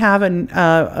 You're going to have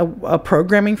a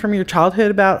programming from your childhood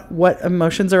about what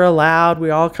emotions are allowed. We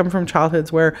all come from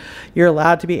childhoods where you're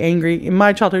allowed to be angry. In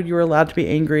my childhood, you were allowed to be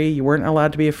angry. You weren't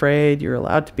allowed to be afraid. You were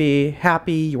allowed to be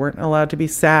happy. You weren't allowed to be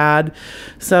sad.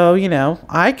 So, you know,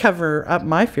 I cover up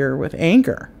my fear with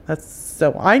anger.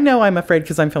 So I know I'm afraid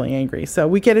because I'm feeling angry. So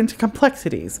we get into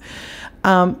complexities.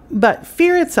 But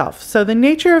fear itself. So the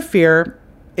nature of fear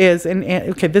is,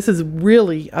 this is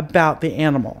really about the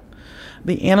animal.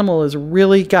 The animal has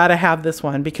really got to have this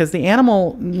one, because the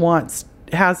animal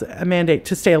has a mandate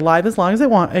to stay alive as long as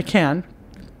it can.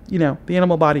 You know, the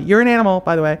animal body. You're an animal,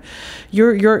 by the way.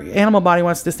 Your animal body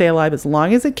wants to stay alive as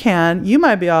long as it can. You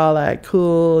might be all like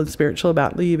cool and spiritual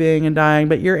about leaving and dying,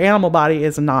 but your animal body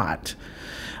is not.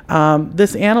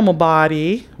 This animal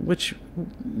body, which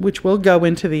will go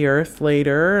into the earth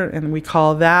later, and we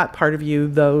call that part of you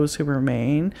those who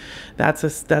remain. That's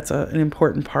an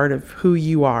important part of who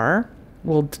you are.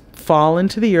 Will fall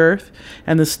into the earth,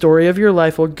 and the story of your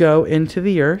life will go into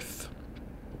the earth.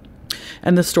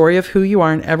 And the story of who you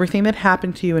are and everything that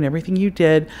happened to you and everything you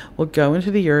did will go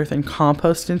into the earth and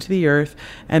compost into the earth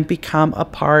and become a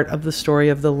part of the story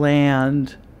of the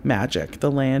land magic.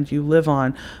 The land you live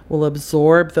on will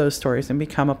absorb those stories and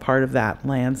become a part of that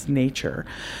land's nature.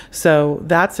 So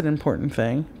that's an important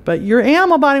thing. But your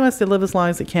animal body wants to live as long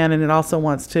as it can, and it also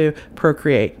wants to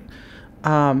procreate.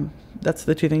 That's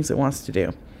the two things it wants to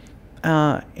do.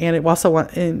 And it also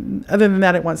wants, other than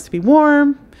that, it wants to be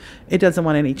warm. It doesn't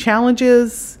want any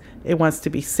challenges. It wants to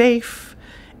be safe.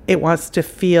 It wants to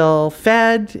feel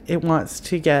fed. It wants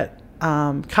to get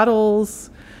cuddles.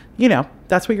 You know,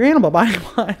 that's what your animal body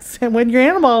wants. And when your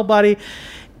animal body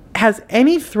has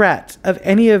any threat of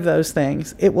any of those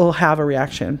things, it will have a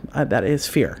reaction that is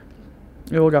fear.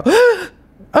 It will go,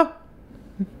 oh,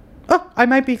 I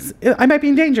might be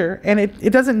in danger. And it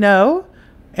doesn't know.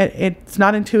 It's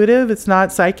not intuitive. It's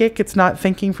not psychic. It's not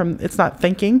thinking.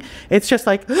 It's just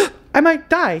like, I might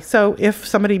die. So if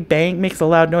somebody makes a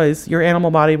loud noise, your animal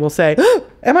body will say,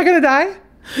 am I going to die?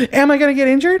 Am I going to get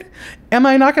injured? Am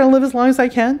I not going to live as long as I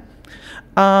can?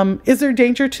 Is there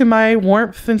danger to my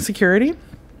warmth and security?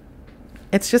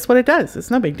 It's just what it does. It's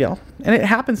no big deal. And it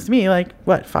happens to me 10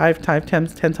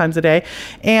 times a day.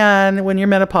 And when you're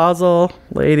menopausal,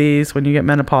 ladies, when you get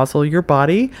menopausal, your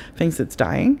body thinks it's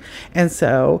dying. And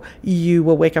so you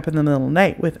will wake up in the middle of the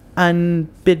night with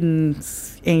unbidden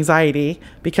anxiety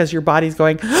because your body's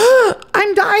going,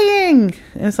 I'm dying.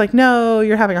 And it's like, no,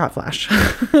 you're having a hot flash.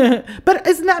 But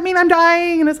doesn't that mean I'm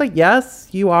dying? And it's like, yes,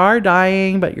 you are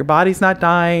dying, but your body's not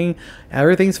dying.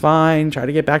 Everything's fine. Try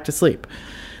to get back to sleep.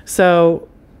 So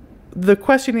the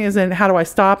question isn't, how do I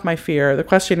stop my fear? The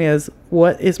question is,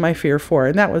 what is my fear for?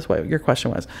 And that was what your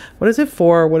question was. What is it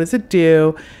for? What does it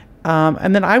do?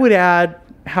 And then I would add,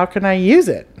 how can I use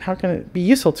it? How can it be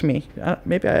useful to me?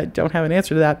 Maybe I don't have an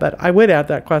answer to that, but I would add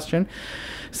that question.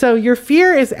 So your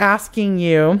fear is asking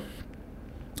you,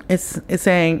 it's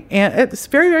saying, and it's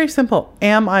very, very simple.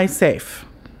 Am I safe?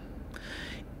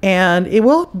 And it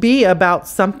will be about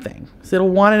something. So it'll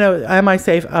want to know, am I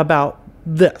safe about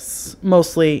this?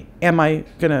 Mostly, am I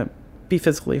going to be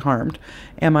physically harmed?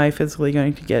 Am I physically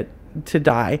going to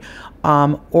die?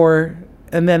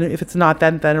 And then if it's not,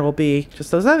 then it will be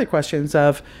just those other questions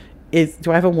of,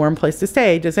 do I have a warm place to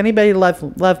stay? Does anybody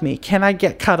love me? Can I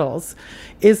get cuddles?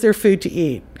 Is there food to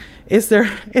eat?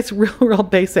 It's real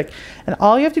basic. And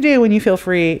all you have to do when you feel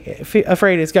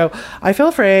afraid is go, I feel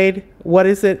afraid. What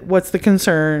is it? What's the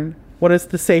concern? What is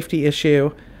the safety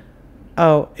issue?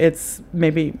 Oh, it's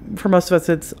maybe for most of us,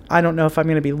 it's, I don't know if I'm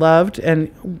going to be loved.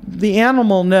 And the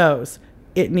animal knows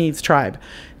it needs tribe.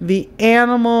 The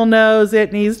animal knows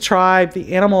it needs tribe.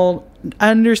 The animal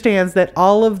understands that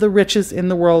all of the riches in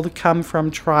the world come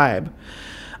from tribe.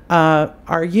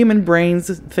 Our human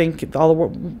brains think all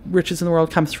the riches in the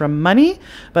world comes from money,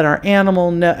 but our animal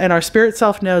and our spirit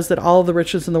self knows that all of the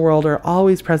riches in the world are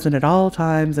always present at all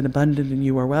times and abundant, and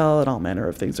you are well, and all manner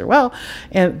of things are well.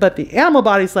 But the animal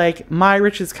body's like, my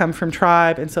riches come from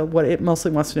tribe. And so what it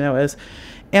mostly wants to know is,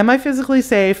 am I physically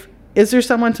safe? Is there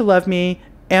someone to love me?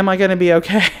 Am I going to be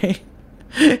okay?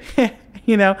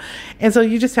 And so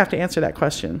you just have to answer that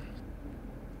question.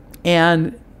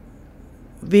 And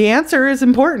the answer is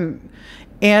important.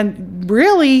 And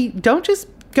really, don't just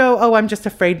go, oh, I'm just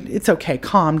afraid. It's okay.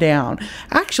 Calm down.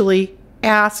 Actually,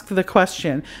 ask the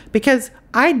question, because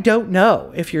I don't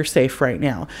know if you're safe right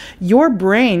now. Your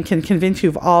brain can convince you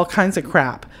of all kinds of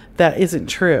crap that isn't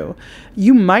true.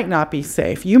 You might not be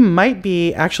safe. You might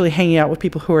be actually hanging out with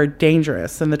people who are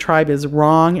dangerous, and the tribe is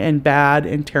wrong and bad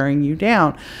and tearing you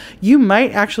down. You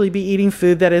might actually be eating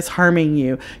food that is harming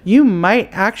you. You might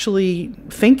actually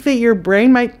think that your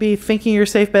brain might be thinking you're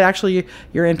safe, but actually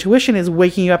your intuition is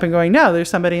waking you up and going, no, there's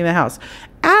somebody in the house.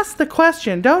 Ask the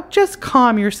question. Don't just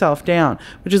calm yourself down,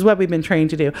 which is what we've been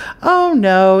trained to do. Oh,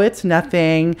 no, it's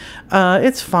nothing.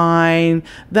 It's fine.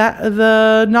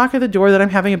 The knock at the door that I'm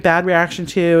having a bad reaction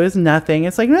to is nothing.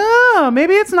 It's like, no,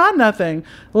 maybe it's not nothing.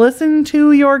 Listen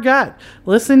to your gut.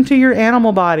 Listen to your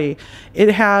animal body.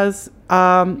 It has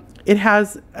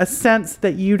a sense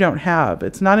that you don't have.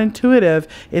 It's not intuitive.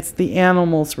 It's the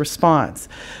animal's response.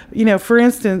 For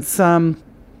instance,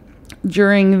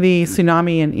 during the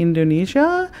tsunami in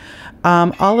Indonesia,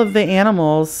 all of the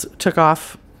animals took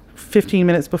off 15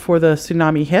 minutes before the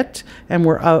tsunami hit and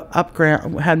were up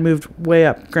ground, had moved way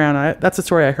up ground. That's a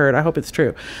story I heard. I hope it's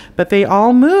true. But they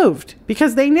all moved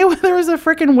because they knew there was a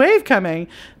freaking wave coming.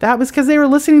 That was because they were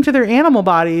listening to their animal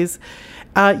bodies.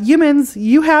 Humans,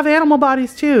 you have animal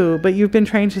bodies too, but you've been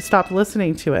trained to stop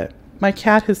listening to it. My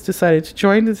cat has decided to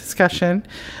join the discussion.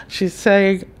 She's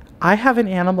saying, I have an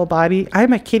animal body.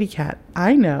 I'm a kitty cat.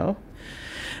 I know.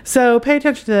 So pay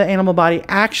attention to the animal body.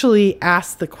 Actually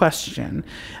ask the question,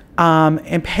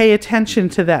 and pay attention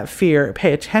to that fear.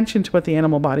 Pay attention to what the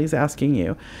animal body is asking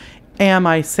you. Am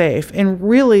I safe? And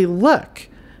really look,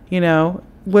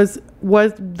 was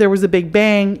there was a big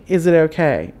bang? Is it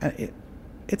okay?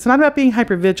 It's not about being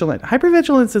hypervigilant.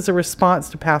 Hypervigilance is a response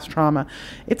to past trauma.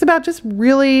 It's about just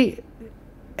really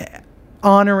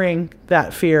honoring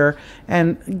that fear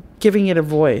and giving it a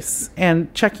voice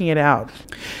and checking it out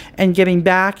and getting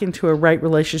back into a right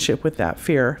relationship with that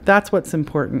fear. That's what's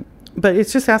important. But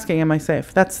it's just asking, am I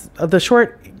safe? That's the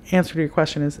short answer to your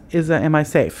question is am I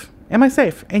safe? Am I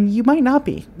safe? And you might not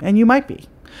be, and you might be.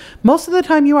 Most of the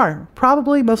time you are.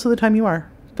 Probably most of the time you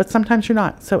are. But sometimes you're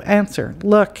not. So answer,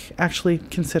 look, actually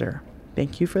consider.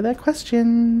 Thank you for that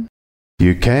question.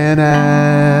 You can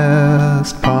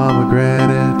ask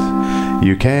Pomegranate.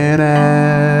 You can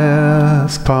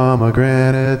ask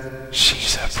Pomegranate.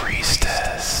 She's a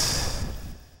priestess.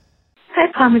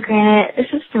 Hi, Pomegranate. This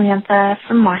is Samantha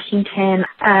from Washington.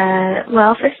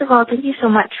 Well, first of all, thank you so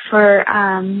much for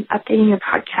updating your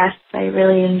podcast. I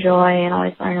really enjoy and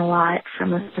always learn a lot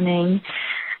from listening.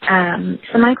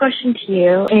 So my question to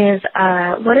you is,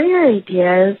 what are your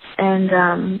ideas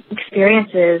and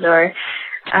experiences or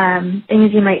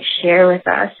things you might share with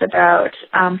us about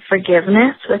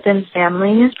forgiveness within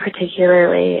families,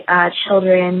 particularly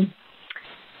children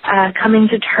coming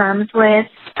to terms with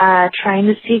trying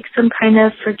to seek some kind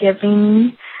of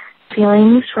forgiving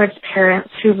feelings towards parents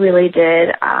who really did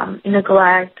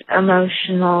neglect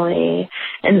emotionally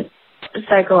and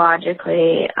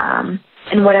psychologically,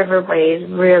 in whatever ways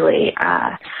really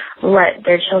let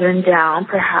their children down,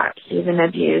 perhaps even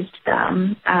abused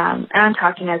them. And I'm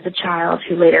talking as a child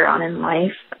who later on in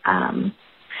life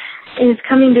is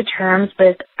coming to terms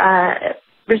with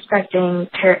respecting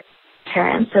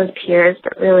parents as peers,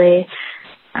 but really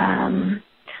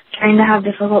trying to have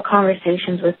difficult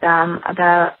conversations with them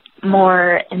about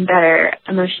more and better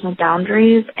emotional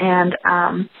boundaries and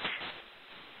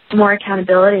more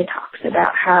accountability talks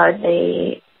about how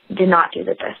they did not do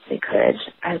the best they could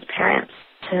as parents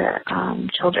to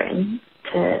children,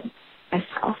 to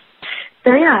myself.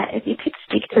 So yeah, if you could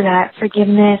speak to that,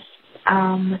 forgiveness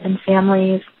within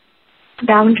families,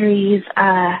 boundaries,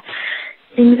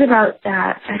 things about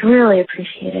that, I'd really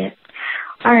appreciate it.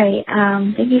 All right,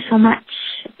 thank you so much.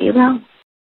 Be well.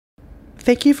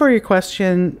 Thank you for your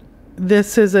question.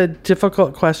 This is a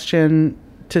difficult question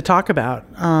to talk about,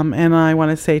 and I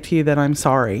want to say to you that I'm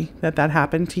sorry that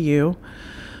happened to you.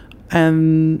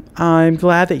 And I'm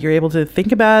glad that you're able to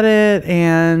think about it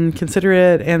and consider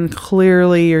it, and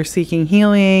clearly you're seeking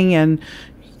healing, and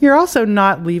you're also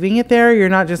not leaving it there. You're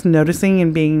not just noticing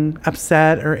and being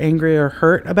upset or angry or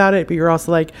hurt about it, but you're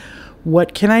also like,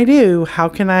 what can I do? How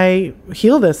can I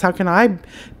heal this? How can I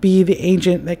be the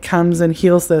agent that comes and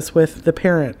heals this with the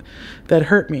parent that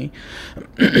hurt me?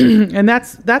 And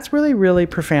that's really, really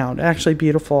profound, actually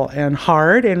beautiful and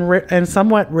hard and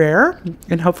somewhat rare,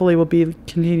 and hopefully will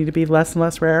continue to be less and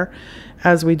less rare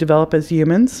as we develop as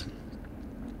humans.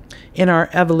 In our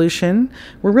evolution,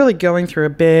 we're really going through a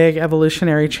big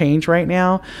evolutionary change right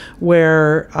now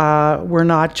where we're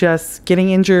not just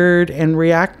getting injured and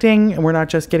reacting, and we're not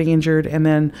just getting injured and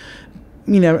then,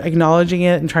 acknowledging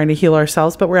it and trying to heal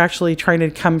ourselves, but we're actually trying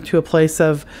to come to a place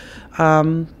of,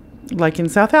 like in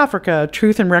South Africa,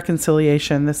 truth and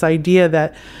reconciliation, this idea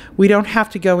that we don't have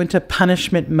to go into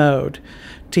punishment mode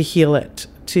to heal it,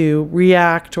 to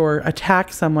react or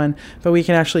attack someone, but we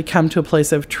can actually come to a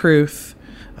place of truth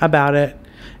about it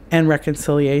and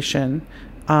reconciliation,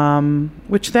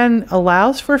 which then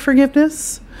allows for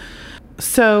forgiveness.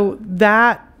 So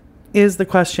that is the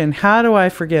question. How do I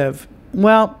forgive?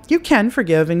 Well, you can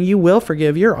forgive and you will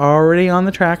forgive. You're already on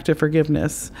the track to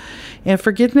forgiveness. And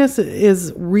forgiveness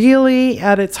is really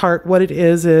at its heart, what it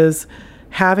is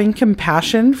having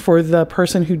compassion for the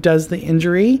person who does the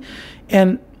injury.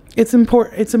 And it's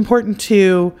important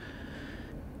to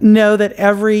know that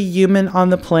every human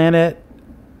on the planet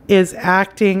is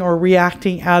acting or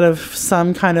reacting out of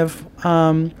some kind of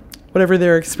whatever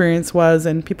their experience was,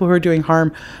 and people who are doing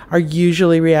harm are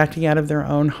usually reacting out of their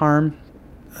own harm.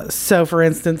 So, for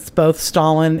instance, both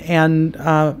Stalin and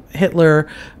Hitler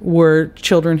were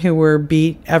children who were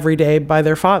beat every day by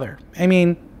their father. I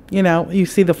mean, you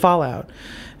see the fallout.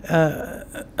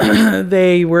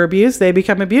 They were abused, they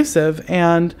become abusive,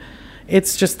 and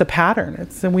it's just the pattern.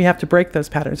 And we have to break those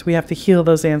patterns. We have to heal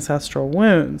those ancestral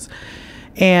wounds.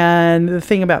 And the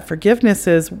thing about forgiveness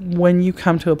is when you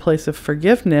come to a place of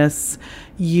forgiveness,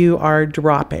 you are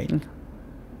dropping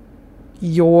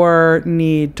your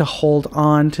need to hold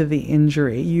on to the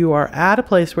injury. You are at a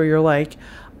place where you're like,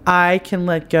 I can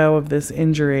let go of this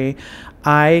injury.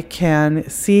 I can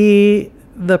see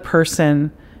the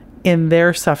person in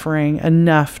their suffering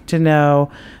enough to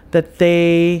know that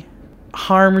they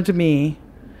harmed me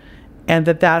and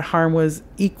that harm was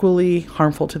equally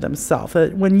harmful to themselves.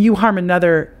 When you harm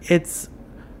another, it's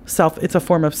a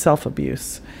form of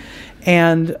self-abuse.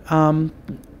 And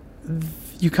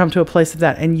you come to a place of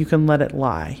that and you can let it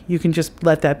lie. You can just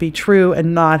let that be true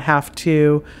and not have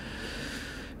to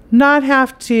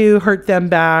hurt them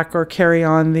back or carry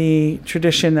on the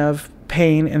tradition of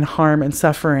pain and harm and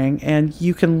suffering. And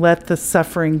you can let the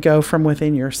suffering go from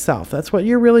within yourself. That's what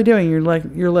you're really doing.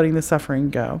 You're letting the suffering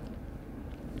go.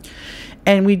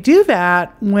 And we do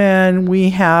that when we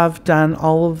have done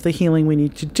all of the healing we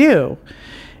need to do.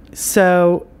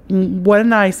 So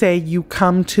when I say you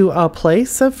come to a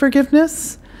place of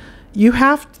forgiveness,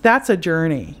 that's a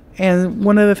journey. And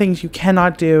one of the things you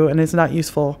cannot do and is not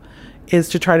useful is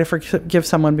to try to forgive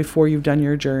someone before you've done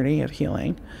your journey of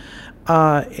healing.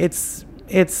 That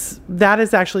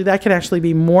can actually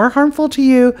be more harmful to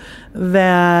you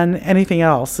than anything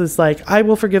else. It's like, I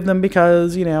will forgive them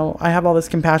because, I have all this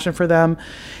compassion for them.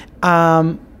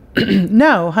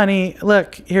 No, honey,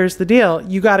 look, here's the deal.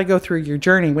 You got to go through your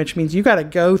journey, which means you got to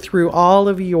go through all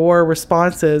of your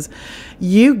responses.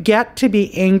 You get to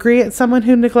be angry at someone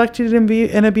who neglected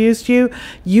and abused you.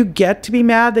 You get to be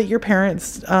mad that your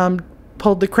parents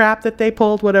pulled the crap that they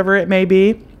pulled, whatever it may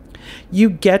be. You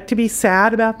get to be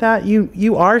sad about that.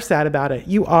 You are sad about it.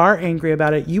 You are angry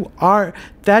about it.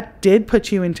 That did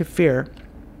put you into fear.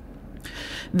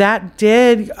 That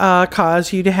did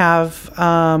cause you to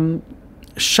have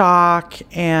shock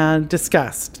and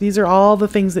disgust. These are all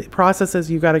the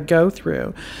processes you got to go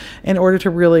through in order to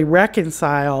really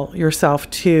reconcile yourself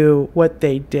to what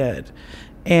they did.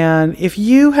 And if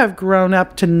you have grown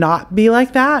up to not be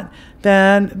like that,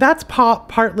 then that's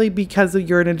partly because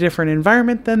you're in a different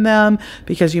environment than them,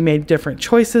 because you made different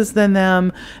choices than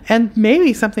them, and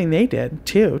maybe something they did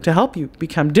too to help you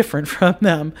become different from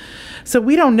them. So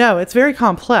we don't know. It's very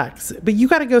complex, but you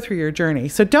got to go through your journey.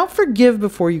 So don't forgive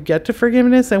before you get to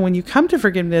forgiveness. And when you come to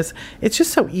forgiveness, it's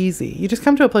just so easy. You just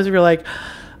come to a place where you're like,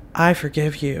 I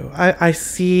forgive you. I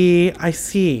see,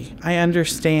 I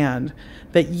understand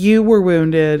that you were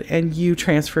wounded and you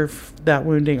transfer that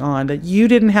wounding on, that you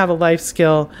didn't have a life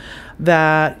skill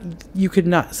that you could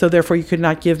not, so therefore you could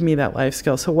not give me that life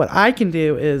skill. So what I can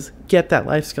do is get that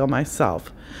life skill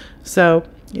myself. So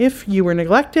if you were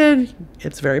neglected,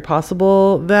 it's very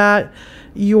possible that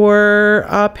your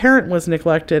parent was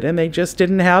neglected and they just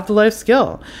didn't have the life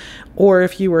skill. Or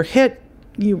if you were hit,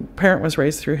 your parent was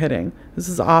raised through hitting. This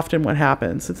is often what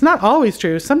happens. It's not always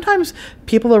true. Sometimes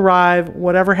people arrive,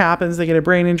 whatever happens, they get a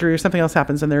brain injury or something else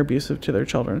happens and they're abusive to their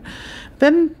children.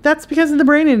 Then that's because of the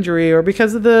brain injury or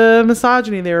because of the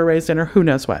misogyny they were raised in or who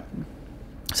knows what.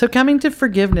 So coming to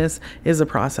forgiveness is a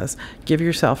process. Give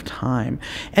yourself time.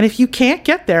 And if you can't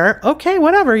get there, okay,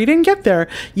 whatever. You didn't get there.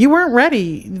 You weren't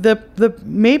ready.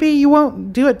 Maybe you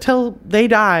won't do it till they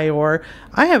die. Or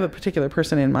I have a particular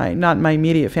person in not in my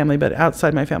immediate family, but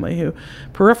outside my family who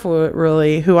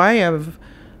I have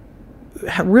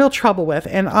real trouble with.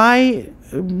 And I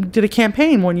did a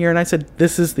campaign one year and I said,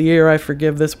 this is the year I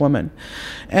forgive this woman.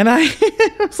 And I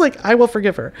was like, I will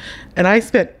forgive her. And I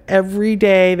spent every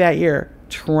day that year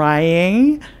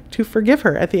trying to forgive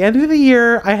her. At the end of the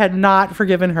year, I had not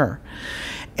forgiven her.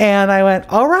 And I went,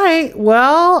 all right,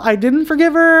 well, I didn't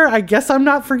forgive her. I guess I'm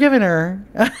not forgiving her.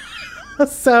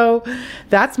 So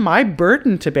that's my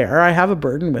burden to bear. I have a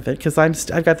burden with it because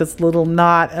I've got this little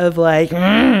knot of like,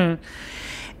 and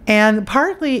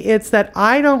partly it's that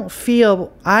I don't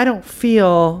feel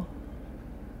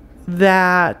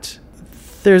that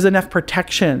there's enough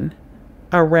protection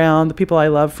around the people I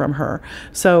love from her.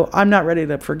 So I'm not ready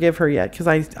to forgive her yet because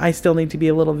I still need to be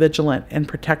a little vigilant and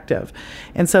protective.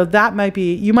 And so that might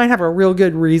be, you might have a real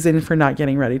good reason for not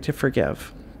getting ready to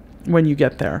forgive when you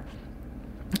get there.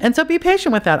 And so be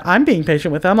patient with that. I'm being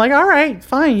patient with it. I'm like, all right,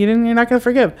 fine. You're not going to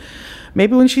forgive.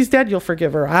 Maybe when she's dead, you'll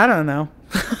forgive her. I don't know.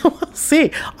 We'll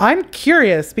see. I'm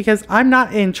curious because I'm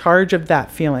not in charge of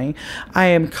that feeling. I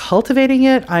am cultivating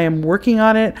it. I am working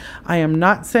on it. I am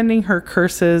not sending her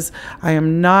curses. I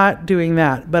am not doing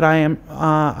that, but I am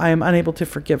unable to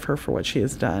forgive her for what she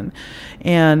has done.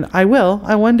 And I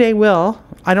one day will.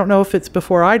 I don't know if it's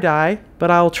before I die,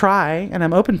 but I'll try and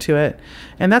I'm open to it.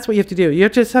 And that's what you have to do. You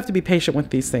just have to be patient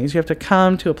with these things. You have to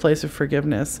come to a place of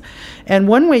forgiveness. And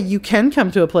one way you can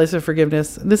come to a place of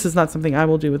forgiveness, this is not something I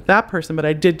will do with that person, but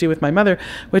I did do with my mother,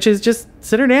 which is just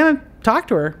sit her down and talk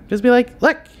to her. Just be like,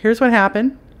 look, here's what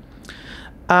happened.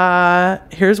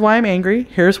 Here's why I'm angry.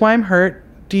 Here's why I'm hurt.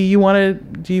 do you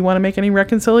want to make any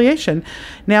reconciliation?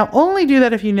 Now, only do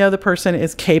that if you know the person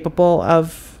is capable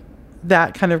of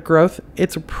that kind of growth.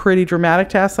 It's pretty dramatic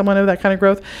to ask someone of that kind of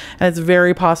growth, and it's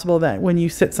very possible that when you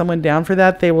sit someone down for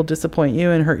that, they will disappoint you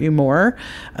and hurt you more.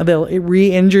 They'll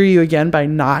re-injure you again by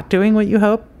not doing what you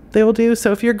hope they will do.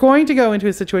 So if you're going to go into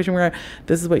a situation where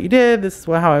this is what you did, this is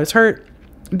how I was hurt,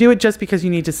 do it just because you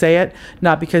need to say it,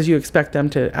 not because you expect them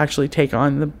to actually take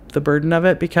on the burden of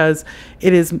it, because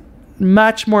it is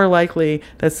much more likely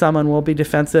that someone will be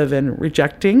defensive and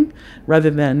rejecting rather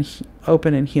than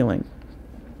open and healing.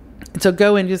 So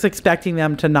go in just expecting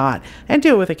them to not, and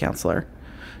do it with a counselor.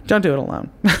 Don't do it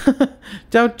alone.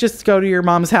 Don't just go to your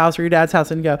mom's house or your dad's house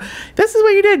and go, this is what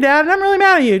you did, Dad, and I'm really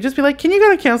mad at you. Just be like, can you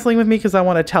go to counseling with me? Because I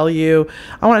want to tell you,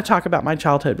 I want to talk about my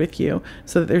childhood with you,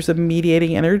 so that there's a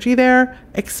mediating energy there.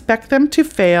 Expect them to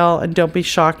fail, and don't be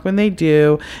shocked when they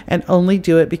do, and only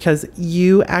do it because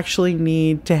you actually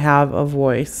need to have a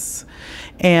voice.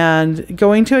 And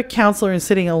going to a counselor and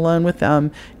sitting alone with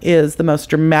them is the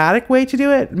most dramatic way to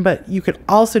do it, but you could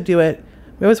also do it.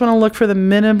 We always want to look for the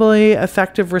minimally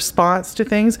effective response to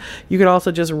things. You could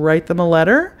also just write them a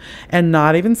letter and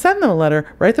not even send them a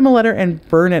letter. Write them a letter and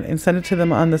burn it and send it to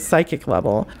them on the psychic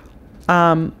level.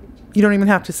 You don't even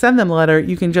have to send them a letter.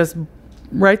 You can just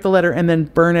write the letter and then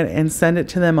burn it and send it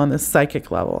to them on the psychic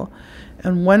level.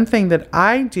 And one thing that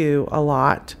I do a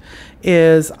lot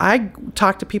is I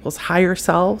talk to people's higher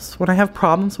selves. When I have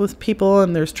problems with people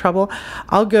and there's trouble,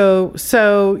 I'll go,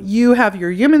 so you have your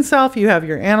human self, you have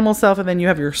your animal self, and then you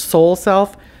have your soul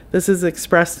self. This is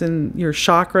expressed in your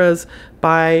chakras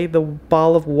by the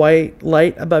ball of white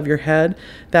light above your head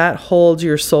that holds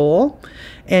your soul.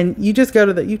 And you just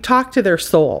go to you talk to their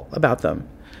soul about them.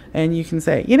 And you can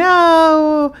say,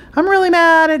 I'm really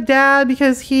mad at Dad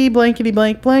because he blankety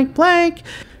blank blank blank.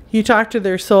 You talk to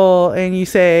their soul and you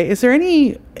say, is there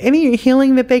any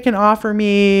healing that they can offer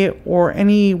me, or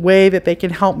any way that they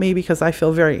can help me, because I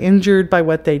feel very injured by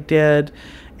what they did.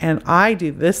 And I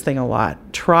do this thing a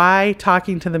lot. Try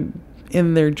talking to them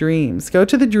in their dreams. Go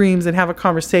to the dreams and have a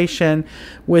conversation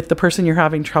with the person you're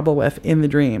having trouble with in the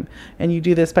dream. And you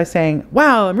do this by saying,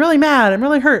 wow, I'm really mad, I'm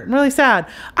really hurt, I'm really sad.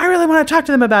 I really want to talk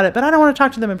to them about it, but I don't want to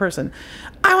talk to them in person.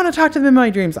 I want to talk to them in my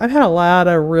dreams. I've had a lot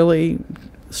of really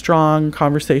strong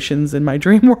conversations in my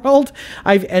dream world.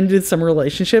 I've ended some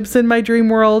relationships in my dream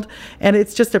world, and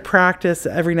it's just a practice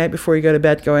every night before you go to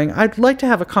bed going, I'd like to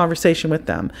have a conversation with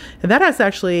them. And that is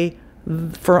actually,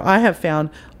 I have found,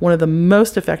 one of the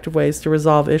most effective ways to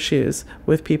resolve issues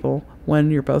with people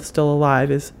when you're both still alive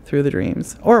is through the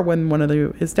dreams, or when one of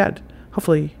you is dead.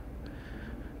 Hopefully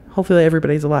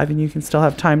everybody's alive and you can still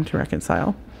have time to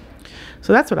reconcile.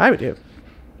 So that's what I would do.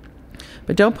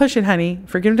 But don't push it, honey.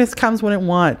 Forgiveness comes when it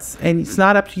wants, and it's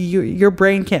not up to you. Your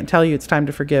brain can't tell you it's time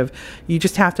to forgive. You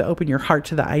just have to open your heart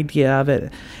to the idea of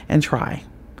it and try.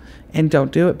 And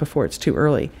don't do it before it's too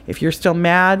early. If you're still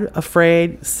mad,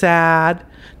 afraid, sad,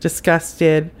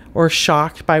 disgusted, or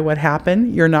shocked by what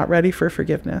happened, you're not ready for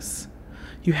forgiveness.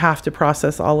 You have to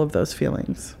process all of those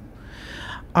feelings.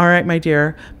 All right, my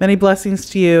dear. Many blessings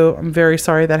to you. I'm very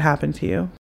sorry that happened to you.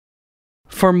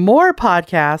 For more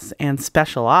podcasts and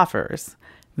special offers,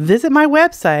 visit my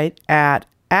website at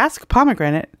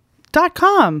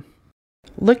askpomegranate.com.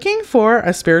 Looking for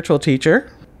a spiritual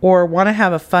teacher, or want to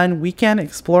have a fun weekend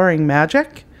exploring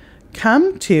magic?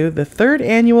 Come to the 3rd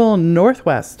Annual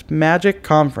Northwest Magic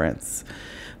Conference,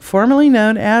 formerly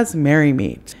known as Merry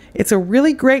Meet. It's a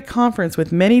really great conference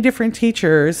with many different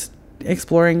teachers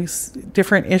exploring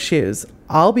different issues.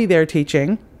 I'll be there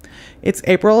teaching. It's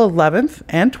April 11th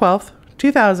and 12th,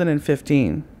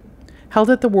 2015. Held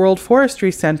at the World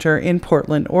Forestry Center in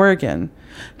Portland, Oregon.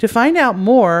 To find out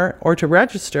more or to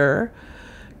register,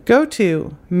 go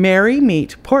to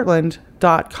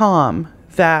merrymeetportland.com.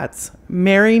 That's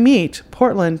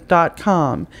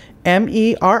merrymeetportland.com.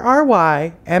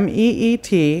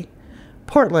 MERRYMEET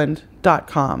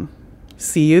Portland.com.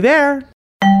 See you there.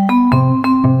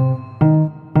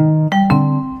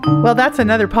 Well, that's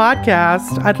another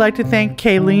podcast. I'd like to thank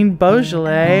Kayleen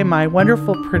Beaujolais, my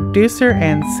wonderful producer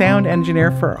and sound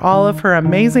engineer, for all of her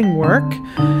amazing work.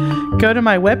 Go to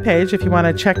my webpage if you want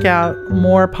to check out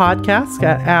more podcasts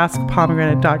at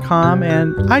askpomegranate.com.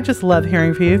 And I just love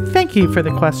hearing from you. Thank you for the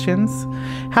questions.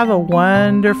 Have a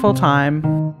wonderful time.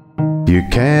 You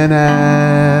can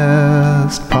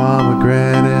ask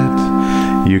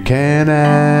pomegranate. You can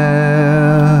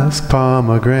ask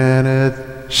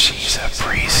pomegranate. She's a